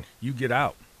win, you get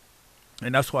out.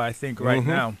 And that's why I think right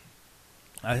now,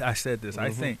 I said this, I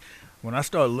think when I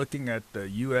start looking at the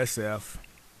USF,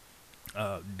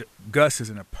 Gus is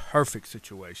in a perfect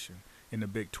situation in the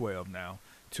Big 12 now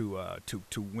to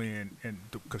win, and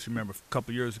because remember a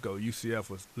couple of years ago UCF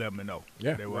was 11-0.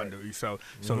 Yeah, they were right. under. So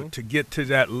to get to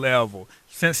that level,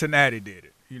 Cincinnati did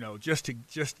it. Just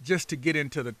to get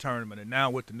into the tournament, and now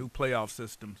with the new playoff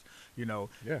systems, the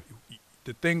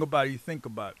thing about it, you think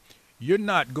about it, you're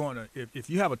not going to if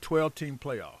you have a 12-team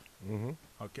playoff.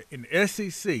 Okay, in the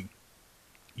SEC,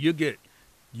 you get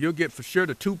for sure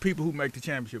the 2 people who make the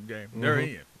championship game. They're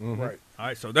in. Right. All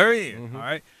right, so they're in. All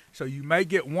right, so you may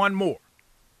get one more.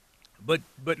 But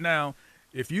now,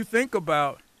 if you think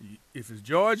about if it's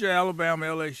Georgia, Alabama,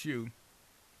 LSU,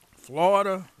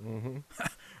 Florida,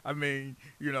 I mean,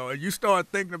 and you start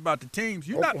thinking about the teams.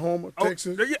 Oklahoma,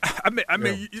 Texas.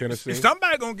 Tennessee.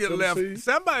 Somebody gonna get Tennessee. left.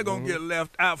 Somebody gonna get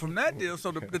left out from that deal.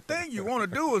 So the thing you want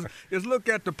to do is look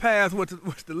at the path with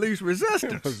the least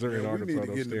resistance. Missouri and we need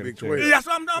Arkansas to get in the don't Big stand a 12. chance. Yes,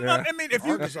 I mean, if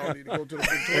you Arkansas need to go to the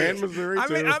Big 12. And Missouri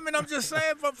too. I'm just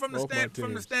saying from Both my the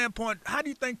teams. standpoint, how do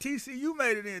you think TCU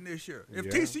made it in this year? If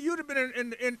Yeah. TCU had been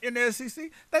in the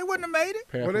SEC, they wouldn't have made it.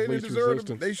 Path Well, of they didn't least deserve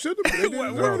resistance. They should have. They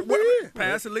didn't deserve to be in.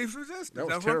 Pass the least resistance. That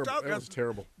was That's terrible. what I'm talking. That was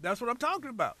terrible. That's what I'm talking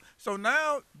about. So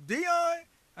now Deion,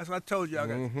 that's what I told y'all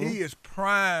guys. He is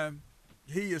prime.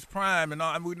 He is prime,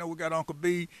 and we know we got Uncle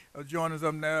B joining us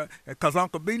up there, because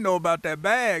Uncle B know about that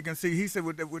bag. And see, he said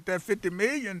with that $50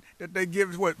 million that they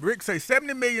give, what Rick say,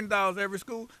 $70 million every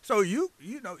school. So you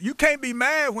can't be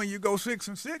mad when you go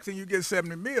 6-6 and you get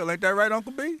 $70 million. Ain't that right,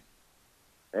 Uncle B?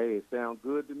 Hey, it sounds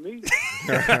good to me.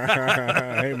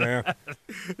 Hey, man.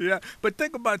 Yeah, but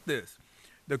think about this.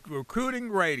 The recruiting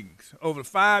ratings over the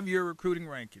 5-year recruiting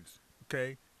rankings,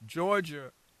 okay,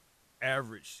 Georgia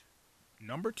averaged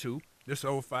number 2, this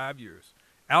over 5 years.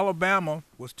 Alabama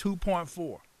was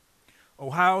 2.4.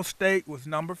 Ohio State was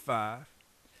number 5.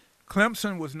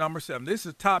 Clemson was number 7. This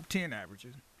is top 10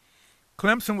 averages.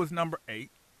 Clemson was number 8.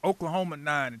 Oklahoma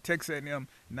 9, and Texas A&M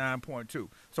 9.2.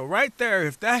 So right there,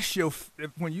 if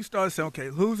when you start saying, okay,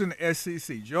 who's in the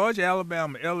SEC? Georgia,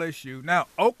 Alabama, LSU. Now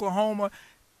Oklahoma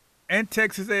and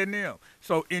Texas A&M.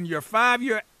 So in your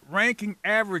 5-year ranking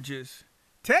averages,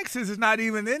 Texas is not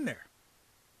even in there.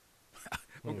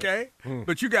 Okay,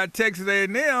 but you got Texas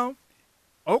A&M,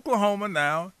 Oklahoma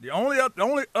now. The only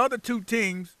other 2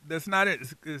 teams that's not in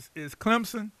is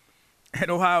Clemson and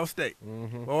Ohio State.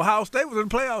 Well, Ohio State was in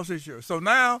the playoffs this year. So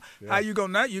now, how you go?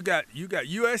 Now you got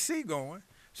USC going.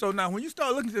 So now when you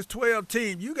start looking at this 12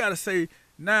 team, you got to say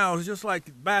now it's just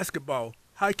like basketball.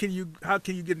 How can you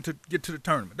get to the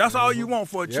tournament? That's all you want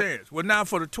for a chance. Well, now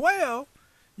for the 12,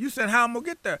 you said how I'm gonna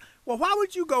get there. Well, why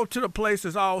would you go to the place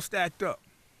that's all stacked up?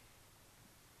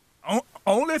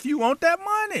 Only if you want that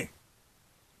money.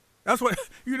 That's what,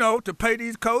 to pay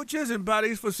these coaches and buy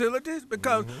these facilities.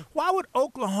 Because why would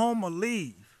Oklahoma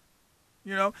leave?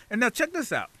 And now check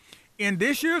this out. In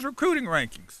this year's recruiting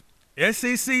rankings,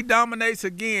 SEC dominates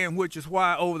again, which is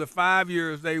why over the 5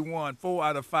 years they won 4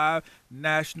 out of 5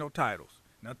 national titles.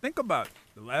 Now think about it.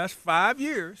 The last 5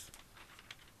 years,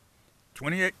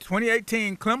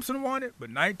 2018 Clemson won it,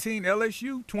 but 19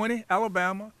 LSU, 20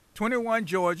 Alabama, 21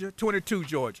 Georgia, 22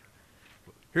 Georgia.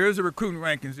 Here's the recruiting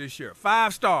rankings this year.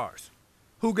 5 stars.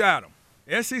 Who got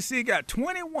them? SEC got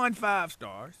 21 5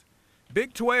 stars.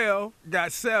 Big 12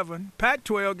 got 7.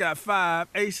 Pac-12 got 5.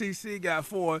 ACC got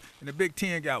 4. And the Big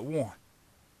 10 got 1.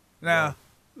 Now,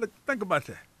 look, think about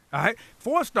that. All right?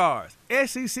 4 stars.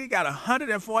 SEC got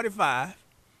 145.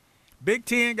 Big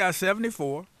 10 got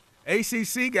 74.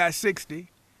 ACC got 60.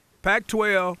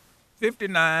 Pac-12,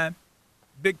 59.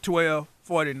 Big 12,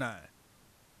 49.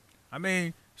 I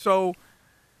mean, so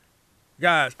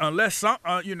guys, unless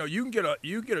you can get a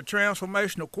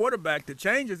transformational quarterback that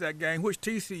changes that game, which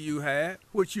TCU had,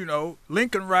 which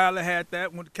Lincoln Riley had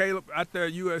that when Caleb out there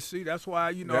at USC. That's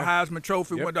why Heisman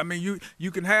Trophy went. I mean, you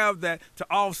can have that to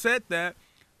offset that,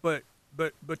 but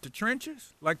the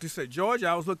trenches, like they said, Georgia.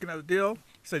 I was looking at the deal.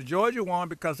 Said Georgia won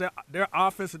because their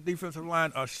offensive defensive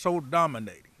line are so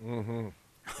dominating.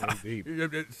 Indeed,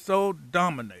 it's so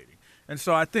dominating, and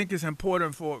so I think it's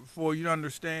important for you to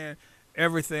understand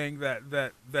everything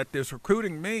that this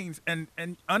recruiting means, and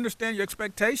understand your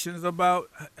expectations about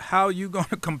how you're going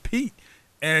to compete,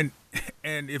 and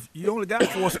if you only got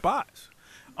 4 spots.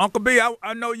 Uncle B,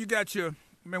 I know you got your.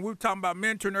 We were talking about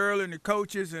mentoring earlier and the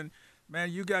coaches, and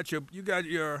man, you got your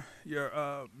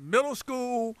middle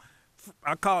school.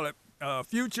 I call it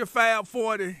future Fab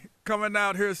 40 coming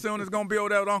out here soon. It's going to be over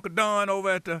there with Uncle Don over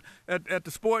at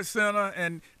the Sports Center,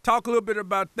 and talk a little bit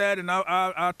about that. And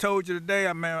I told you today,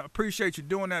 I appreciate you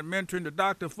doing that, mentoring. The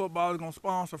Doctor of Football is going to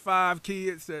sponsor 5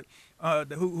 kids that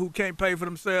who can't pay for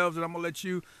themselves, and I'm going to let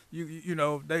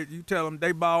you tell them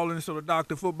they balling, so the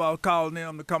Doctor of Football is calling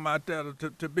them to come out there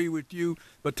to be with you.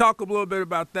 But talk a little bit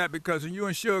about that, because when you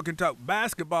and Sugar can talk,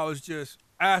 basketball is just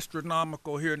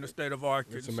astronomical here in the state of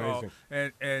Arkansas. It's amazing.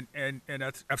 And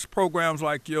that's programs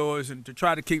like yours, and to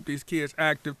try to keep these kids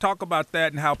active. Talk about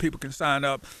that and how people can sign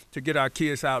up to get our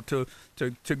kids out to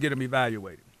get them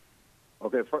evaluated.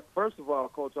 Okay, first of all,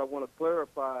 Coach, I want to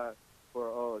clarify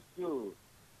for Suge.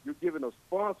 You're giving a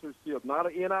sponsorship,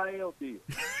 not an NIL deal.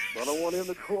 So I don't want him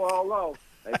to go all off.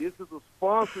 And this is a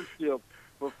sponsorship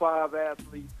for 5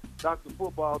 athletes. Dr.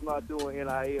 Football's not doing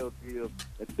NIL deals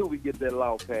until we get that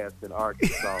law passed in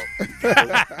Arkansas.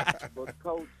 But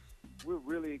Coach, we're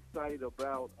really excited excited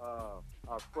about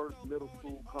our first middle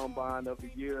school combine of the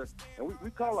year. And we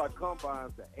call our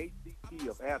combines the ACT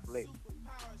of athletics,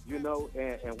 you know,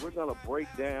 and we're going to break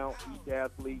down each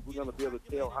athlete. We're going to be able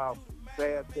to tell how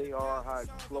fast they are, how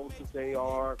explosive they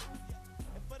are.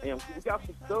 And we got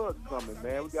some studs coming,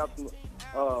 man. We got some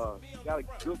a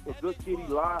good kid,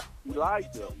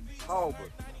 Elijah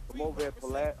Halbert from over at PA.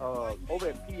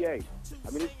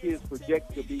 I mean, this kid's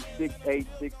projected to be 6'8",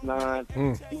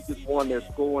 6'9". He just won their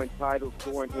scoring title,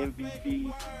 scoring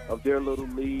MVP of their little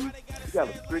league. We got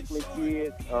a Strickland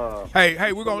kid.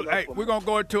 We're gonna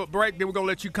go into a break. Then we're gonna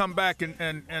let you come back and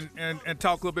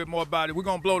talk a little bit more about it. We're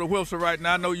gonna blow the whistle right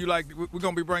now. I know you like. We're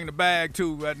gonna be bringing the bag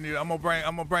too. I'm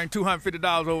gonna bring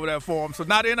 $250 over there for him. So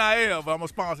not NIL, but I'm a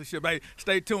sponsorship. Hey,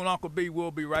 stay tuned. Uncle B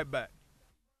will be right back.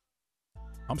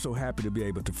 I'm so happy to be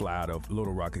able to fly out of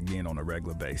Little Rock again on a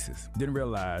regular basis. Didn't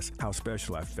realize how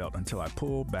special I felt until I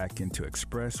pulled back into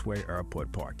Expressway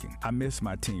Airport parking. I miss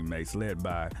my teammates led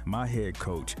by my head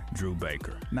coach, Drew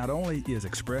Baker. Not only is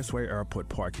Expressway Airport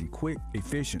parking quick,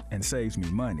 efficient, and saves me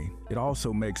money, it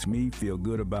also makes me feel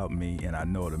good about me, and I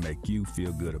know it'll make you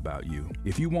feel good about you.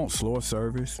 If you want slower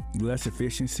service, less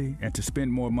efficiency, and to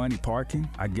spend more money parking,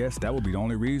 I guess that would be the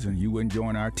only reason you wouldn't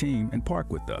join our team and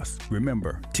park with us.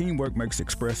 Remember, teamwork makes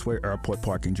Expressway Airport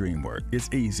parking dream work. It's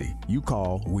easy. You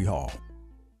call, we haul.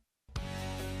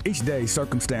 Each day,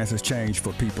 circumstances change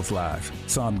for people's lives.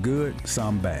 Some good,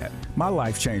 some bad. My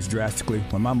life changed drastically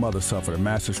when my mother suffered a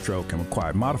massive stroke and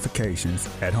required modifications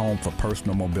at home for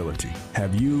personal mobility.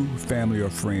 Have you, family, or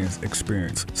friends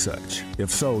experienced such? If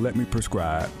so, let me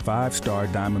prescribe 5-Star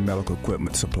Diamond Medical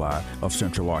Equipment Supply of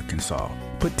Central Arkansas.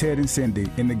 Put Ted and Cindy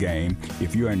in the game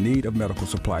if you're in need of medical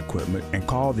supply equipment and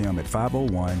call them at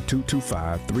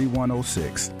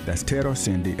 501-225-3106. That's Ted or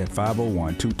Cindy at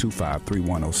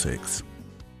 501-225-3106.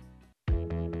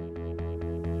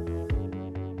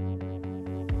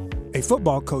 A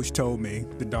football coach told me,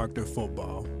 the doctor of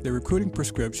football, the recruiting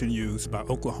prescription used by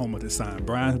Oklahoma to sign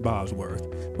Brian Bosworth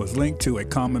was linked to a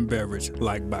common beverage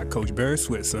liked by Coach Barry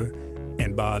Switzer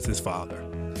and Bos's father.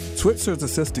 Switzer's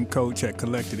assistant coach had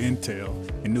collected intel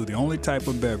and knew the only type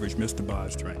of beverage Mr.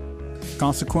 Bos drank.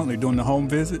 Consequently, during the home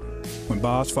visit, when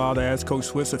Bos' father asked Coach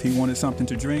Switzer if he wanted something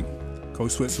to drink,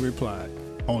 Coach Switzer replied,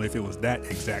 only if it was that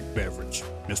exact beverage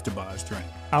Mr. Bos drank.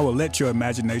 I will let your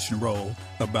imagination roll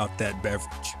about that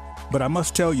beverage. But I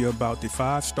must tell you about the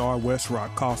 5-Star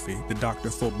Westrock coffee the Dr.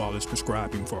 Football is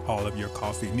prescribing for all of your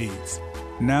coffee needs.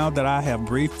 Now that I have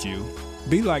briefed you,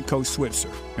 be like Coach Switzer,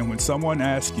 and when someone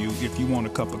asks you if you want a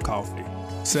cup of coffee,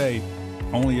 say,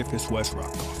 only if it's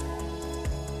Westrock coffee.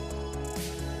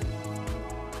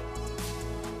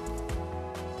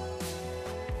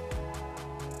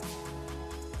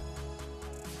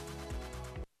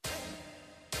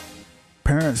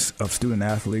 Parents of student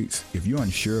athletes, if you're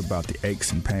unsure about the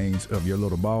aches and pains of your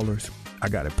little ballers, I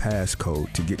got a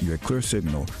passcode to get you a clear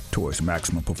signal towards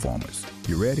maximum performance.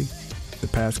 You ready? The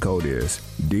passcode is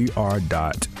DR.ROB.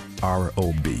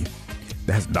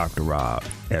 That's Dr. Rob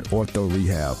at Ortho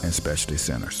Rehab and Specialty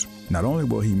Centers. Not only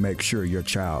will he make sure your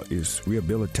child is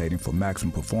rehabilitating for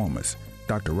maximum performance,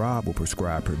 Dr. Rob will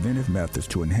prescribe preventive methods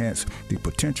to enhance the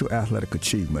potential athletic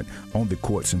achievement on the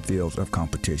courts and fields of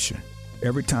competition.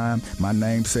 Every time my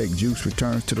namesake Juice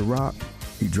returns to the Rock,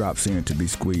 he drops in to be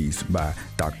squeezed by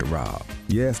Dr. Rob.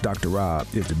 Yes, Dr. Rob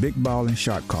is the big ball and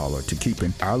shot caller to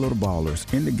keeping our little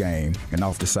ballers in the game and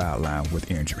off the sideline with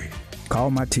injury.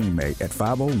 Call my teammate at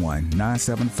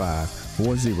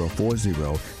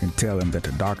 501-975-4040 and tell him that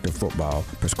the Dr. Football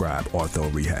prescribed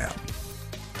Ortho Rehab.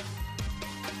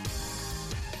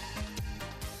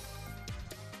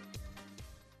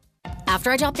 After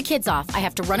I drop the kids off, I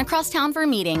have to run across town for a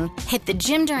meeting, hit the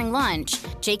gym during lunch.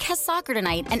 Jake has soccer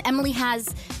tonight, and Emily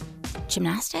has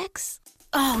gymnastics?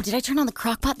 Oh, did I turn on the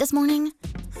crock pot this morning?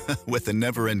 With a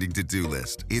never-ending to-do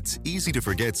list, it's easy to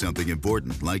forget something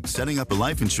important, like setting up a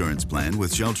life insurance plan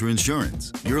with Shelter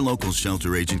Insurance. Your local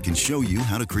Shelter agent can show you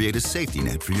how to create a safety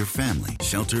net for your family.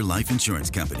 Shelter Life Insurance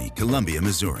Company, Columbia,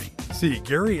 Missouri. See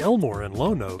Gary Elmore in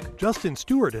Lone Oak, Justin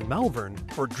Stewart in Malvern,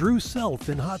 or Drew Self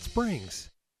in Hot Springs.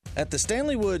 At the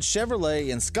Stanley Wood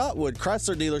Chevrolet and Scottwood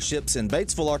Chrysler dealerships in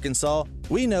Batesville, Arkansas,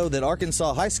 we know that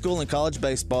Arkansas high school and college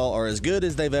baseball are as good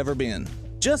as they've ever been.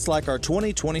 Just like our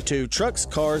 2022 trucks,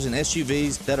 cars, and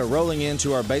SUVs that are rolling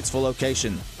into our Batesville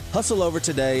location. Hustle over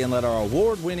today and let our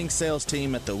award-winning sales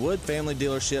team at the Wood family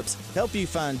dealerships help you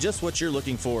find just what you're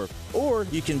looking for. Or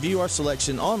you can view our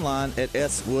selection online at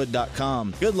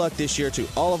swood.com. Good luck this year to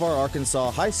all of our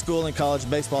Arkansas high school and college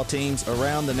baseball teams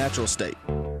around the Natural State.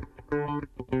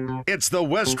 It's the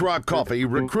Westrock Coffee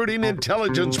Recruiting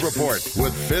Intelligence Report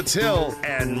with Fitz Hill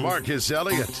and Marcus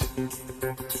Elliott.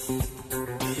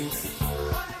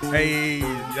 Hey,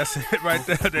 that's it right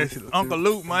there. That's Uncle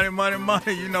Luke,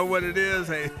 money. You know what it is.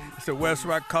 Hey, it's the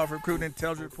Westrock Coffee Recruiting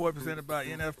Intelligence Report presented by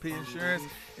NFP Insurance.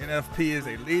 NFP is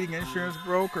a leading insurance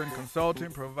broker and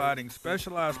consultant providing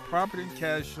specialized property and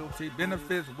casualty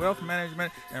benefits, wealth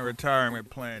management, and retirement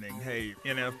planning. Hey,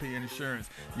 NFP Insurance.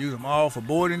 Use them all for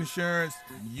board insurance.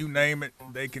 You name it,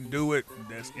 they can do it.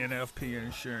 That's NFP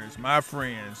Insurance. My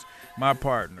friends, my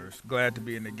partners, glad to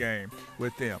be in the game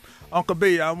with them. Uncle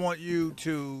B, I want you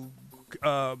to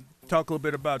talk a little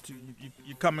bit about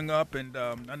you coming up, and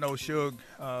I know Suge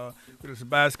with his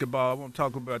basketball. I want to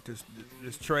talk about this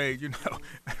trade. You know,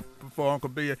 before Uncle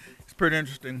B, it's pretty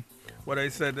interesting. What they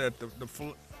said that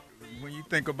when you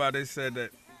think about it, they said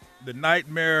that the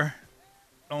nightmare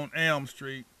on Elm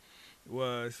Street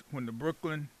was when the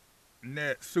Brooklyn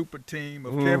Nets super team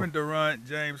of Kevin Durant,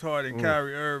 James Harden, and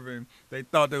Kyrie Irving, they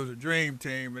thought there was a dream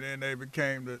team, and then they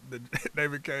became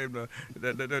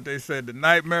they said the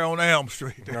nightmare on Elm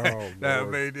Street. I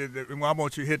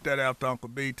want you to hit that after Uncle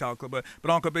B talk a little bit.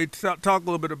 But Uncle B, talk a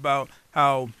little bit about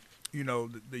how, you know,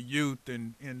 the youth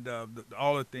and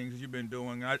all the things you've been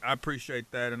doing. I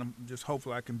appreciate that, and I'm just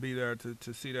hopeful I can be there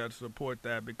to see that, to support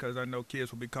that, because I know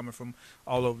kids will be coming from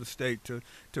all over the state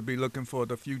to be looking for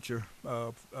the future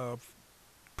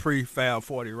pre-Fab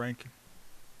 40 ranking.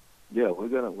 Yeah,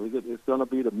 it's gonna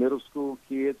be the middle school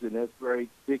kids, and that's grade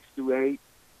 6 through 8.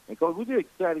 And coach, we're just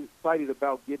excited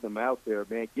about getting them out there,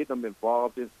 man, getting them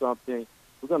involved in something.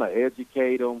 We're gonna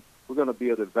educate them. We're going to be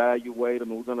able to evaluate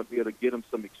them, and we're going to be able to get them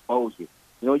some exposure.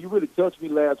 You know, you really touched me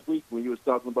last week when you was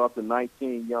talking about the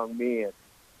 19 young men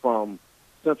from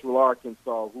Central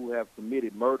Arkansas who have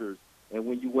committed murders. And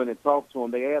when you went and talked to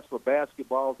them, they asked for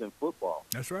basketballs and football.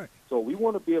 That's right. So we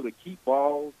want to be able to keep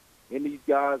balls in these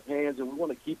guys' hands, and we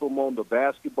want to keep them on the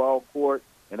basketball court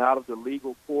and out of the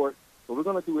legal court. So we're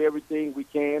going to do everything we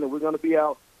can, and we're going to be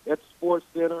out at the Sports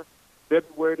Center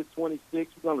February the 26th. We're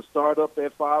going to start up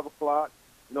at 5 o'clock.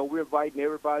 You know, we're inviting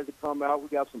everybody to come out. We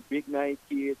got some big-name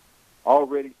kids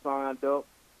already signed up.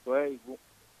 So,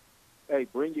 hey,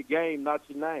 bring your game, not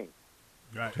your name.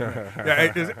 Right.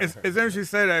 Yeah, it's interesting you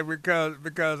say that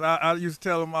because I used to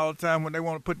tell them all the time when they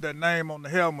want to put that name on the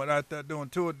helmet out there doing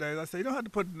tour days, I say, you don't have to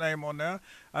put the name on there.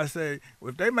 I say, well,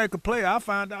 if they make a play, I'll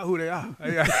find out who they are.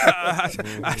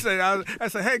 I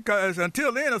say, hey,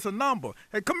 until then, it's a number.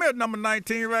 Hey, come here, number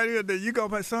 19 right here. Then you go,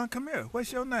 my son, come here.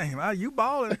 What's your name? You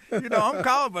balling? You know, I'm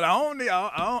calling, but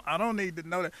I don't need to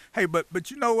know that. Hey,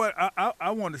 but you know what?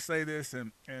 I want to say this,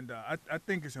 and I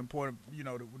think it's important. You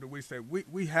know, that we say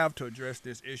we have to address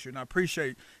this issue, and I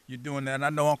appreciate you doing that. And I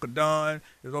know Uncle Don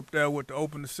is up there with the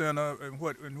Open Center and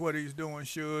what he's doing,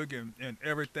 Suge, and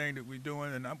everything that we're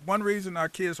doing. And one reason our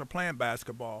kids are playing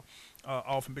basketball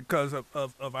often because of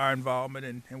our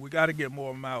involvement, and we got to get more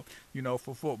of them out, you know,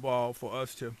 for football, for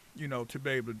us to, you know, to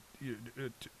be able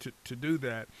to do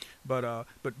that. But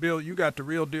Bill, you got the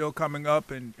Real Deal coming up,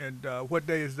 and what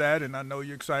day is that? And I know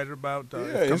you're excited about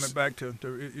coming back to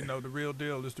you know, the Real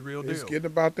Deal is the Real Deal. It's getting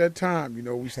about that time. You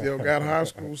know, we still got high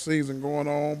school season going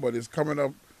on, but it's coming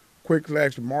up quickly,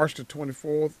 actually March the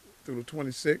 24th through the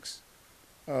 26th,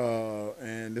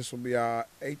 and this will be our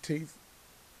 18th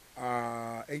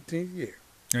year.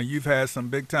 And you've had some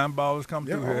big time ballers come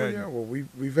through here. Yeah. Well,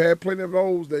 we've had plenty of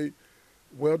those. They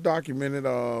well documented.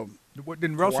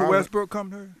 Didn't Russell Westbrook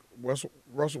come here?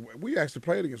 Russell, we actually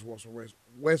played against Russell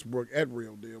Westbrook at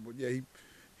Real Deal, but yeah,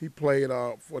 he played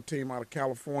for a team out of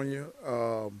California.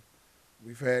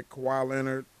 We've had Kawhi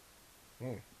Leonard,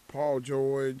 Paul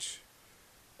George,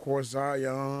 of course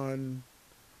Zion,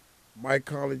 Mike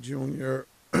Conley Jr.,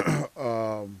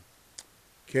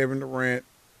 Kevin Durant.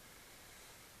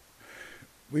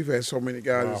 We've had so many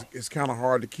guys. Wow. It's kind of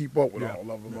hard to keep up with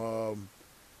all of them.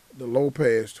 The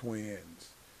Lopez twins,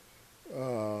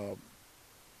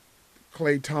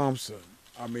 Klay Thompson.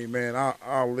 I mean, man,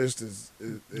 our list is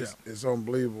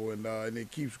unbelievable, and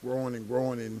it keeps growing and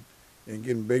growing and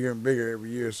getting bigger and bigger every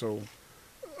year. So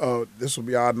this will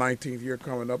be our 19th year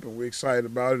coming up, and we're excited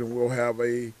about it, and we'll have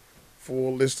a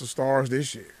full list of stars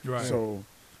this year. Right. So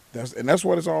that's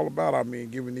what it's all about. I mean,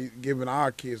 giving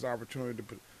our kids the opportunity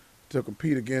to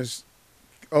compete against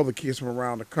other kids from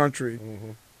around the country.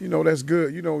 Mm-hmm. You know, that's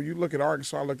good. You know, you look at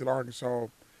Arkansas. I looked at Arkansas,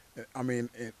 I mean,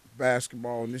 in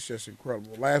basketball, and it's just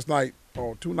incredible. Last night,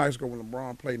 or 2 nights ago when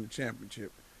LeBron played in the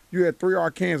championship, you had 3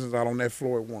 Arkansans out on that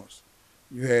floor at once.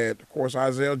 You had, of course,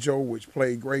 Isaiah Joe, which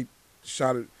played great,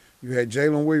 shot it. You had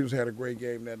Jalen Williams had a great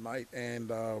game that night,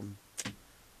 and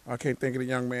I can't think of the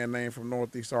young man's name from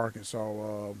Northeast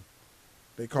Arkansas.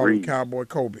 They call him Cowboy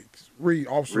Kobe.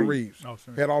 Officer Reeves.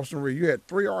 Had Officer Reeves. You had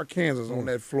 3 Arkansans on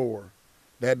that floor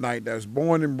that night that was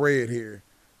born and bred here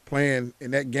playing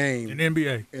in that game. In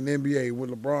NBA. In NBA when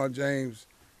LeBron James,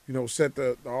 set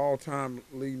the all-time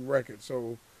leading record.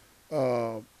 So,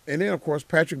 and then, of course,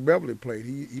 Patrick Beverly played.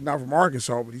 He's not from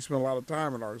Arkansas, but he spent a lot of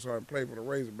time in Arkansas and played for the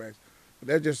Razorbacks. But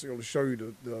that just going to show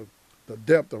you the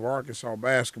depth of Arkansas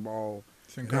basketball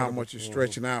and how much it's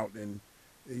stretching out. And,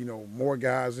 more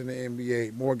guys in the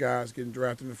NBA, more guys getting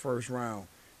drafted in the first round.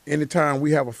 Anytime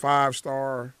we have a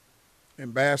 5-star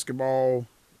in basketball,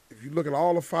 if you look at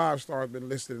all the 5-stars been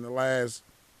listed in the last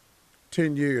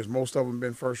 10 years, most of them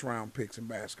been first-round picks in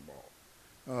basketball.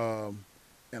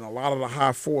 And a lot of the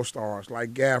high 4-stars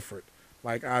like Gafford,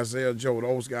 like Isaiah Joe,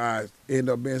 those guys end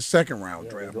up being second-round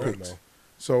draft picks.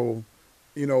 So,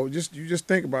 you just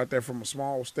think about that from a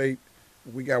small state.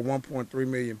 We got 1.3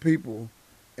 million people,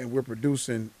 and we're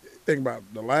producing. Think about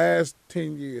the last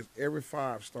 10 years, every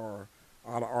 5-star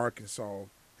out of Arkansas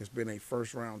has been a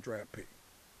first-round draft pick.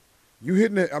 You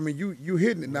hitting it. I mean, you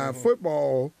hitting it. Now in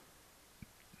football,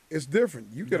 it's different.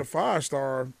 You get a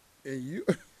 5-star, and you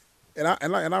and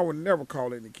I would never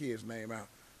call any kid's name out,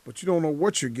 but you don't know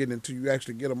what you're getting until you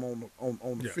actually get them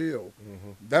on the field.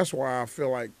 That's why I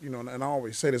feel like and I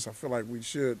always say this. I feel like we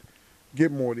should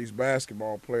get more of these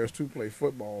basketball players to play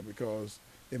football because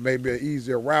it may be an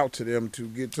easier route to them to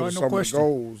get to some of the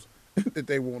goals that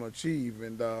they want to achieve.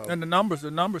 And the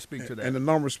numbers speak to that. And the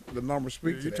numbers speak to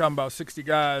that. You're talking about 60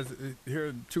 guys here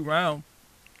in 2 rounds.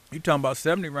 You're talking about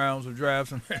 70 rounds of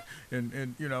drafts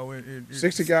and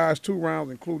 60 guys, 2 rounds,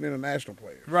 including international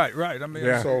players. Right. I mean,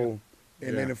 so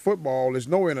then in football, there's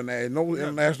no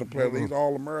international players. These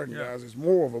all-American guys. There's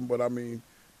more of them, but I mean,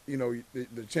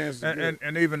 the chances.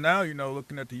 And even now,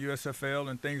 looking at the USFL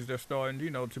and things, they're starting,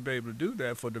 to be able to do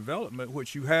that for development,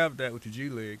 which you have that with the G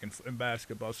League and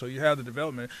basketball. So you have the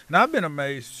development. And I've been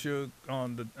amazed,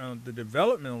 on the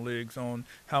developmental leagues on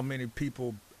how many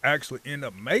people actually end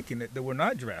up making it that were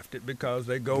not drafted because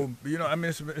they go,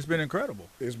 it's been incredible.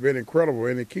 It's been incredible,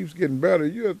 and it keeps getting better.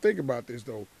 You have to think about this,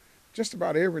 though. Just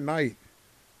about every night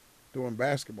during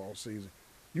basketball season,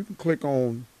 you can click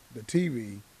on the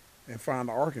TV and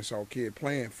find an Arkansas kid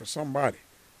playing for somebody.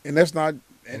 And that's not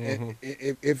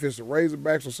if it's the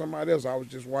Razorbacks or somebody else. I was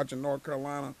just watching North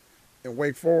Carolina and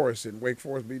Wake Forest, and Wake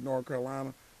Forest beat North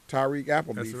Carolina. Tyreek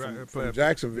Appleby from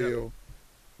Jacksonville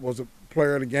was a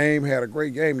player of the game, had a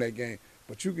great game that game.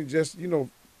 But you can just,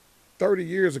 30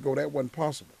 years ago, that wasn't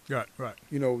possible. Right.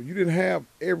 You didn't have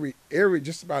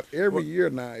just about every year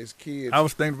now as kids. I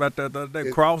was thinking about that the other day.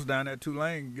 Cross down at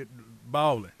Tulane getting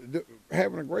balling.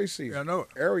 Having a great season. Yeah, I know it.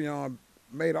 Arion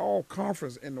made all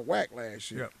conference in the WAC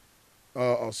last year.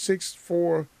 A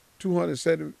 6'4",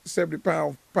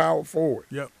 270-pound power forward.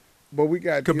 Yep. But we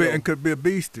got could be a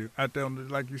beast out there,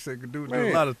 like you said, could do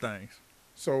a lot of things.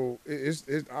 So it's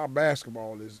our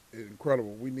basketball is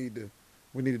incredible. We need to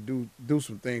do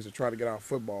some things to try to get our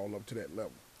football up to that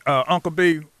level. Uncle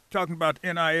B, talking about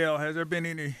NIL, has there been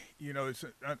any?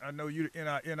 I know you're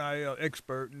the NIL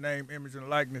expert, name, image, and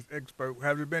likeness expert.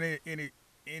 Have there been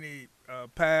any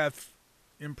path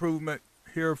improvement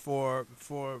here for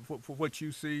what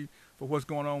you see, for what's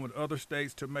going on with other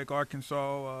states to make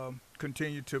Arkansas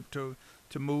continue to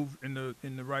move in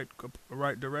the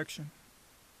right direction?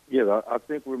 Yeah, I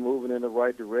think we're moving in the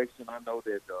right direction. I know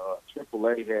that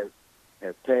AAA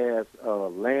has passed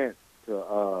Lance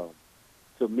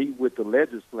to meet with the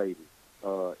legislators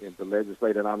in the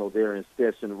legislature, and I know they're in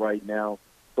session right now.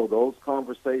 So those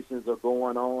conversations are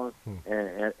going on,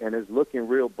 and it's looking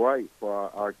real bright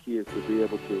for our kids to be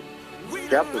able to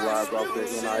capitalize off their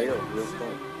NIL real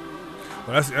soon.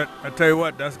 Well, I tell you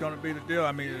what, that's going to be the deal.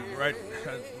 I mean, right?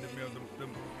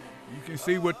 You can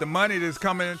see with the money that's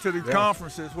coming into these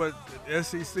conferences, what the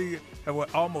SEC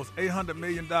have almost $800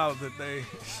 million that they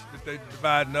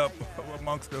dividing up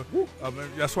amongst the.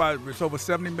 That's why it's over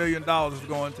 $70 million is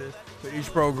going to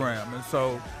each program, and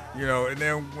so and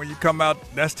then when you come out,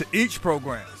 that's to each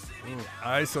program.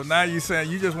 All right, so now you're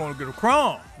saying you just want to get a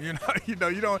crumb. You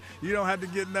don't have to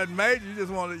get nothing major. You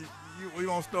just want to. We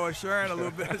gonna start sharing a little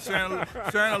bit,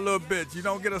 sharing a little bit. You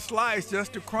don't get a slice,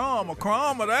 just a crumb. A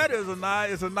crumb of that is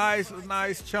a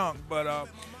nice chunk. But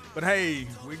hey,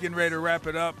 we're getting ready to wrap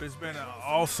it up. It's been an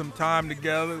awesome time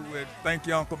together. Thank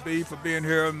you, Uncle B, for being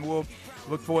here, and we'll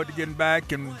look forward to getting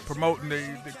back and promoting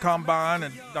the combine.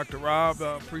 And Dr. Rob,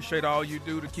 appreciate all you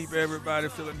do to keep everybody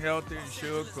feeling healthy, and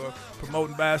Shug for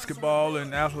promoting basketball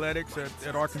and athletics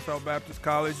at Arkansas Baptist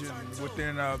College and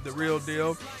within the Real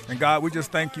Deal. And God, we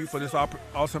just thank you for this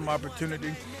awesome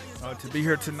opportunity to be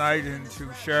here tonight and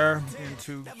to share and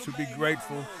to be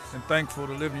grateful and thankful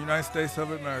to live in the United States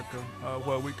of America,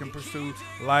 where we can pursue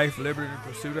life, liberty, and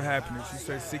pursuit of happiness. You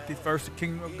say, seek ye first the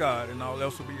kingdom of God, and all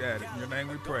else will be added. In your name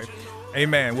we pray.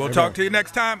 Amen. We'll talk to you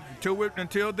next time.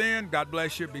 Until then, God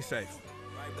bless you. Be safe.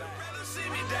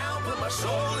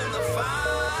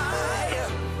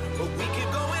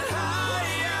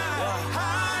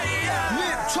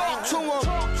 Talk to him.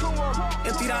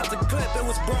 Emptied out the clip, it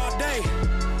was broad day.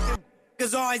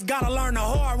 Niggas always gotta learn the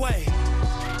hard way.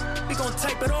 We gon'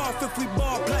 tape it off if we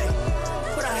ball play.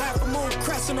 Put a half a moon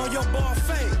crescent on your ball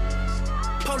fade.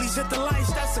 Police hit the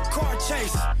lights, that's a car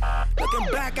chase.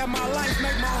 Looking back at my life,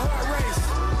 make my heart race.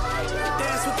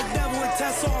 Dance with the devil and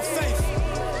test all faith.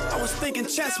 I was thinking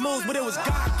chess moves, but it was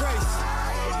God grace.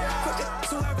 Crooked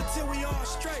to till we all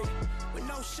straight. With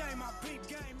no shame, I beat.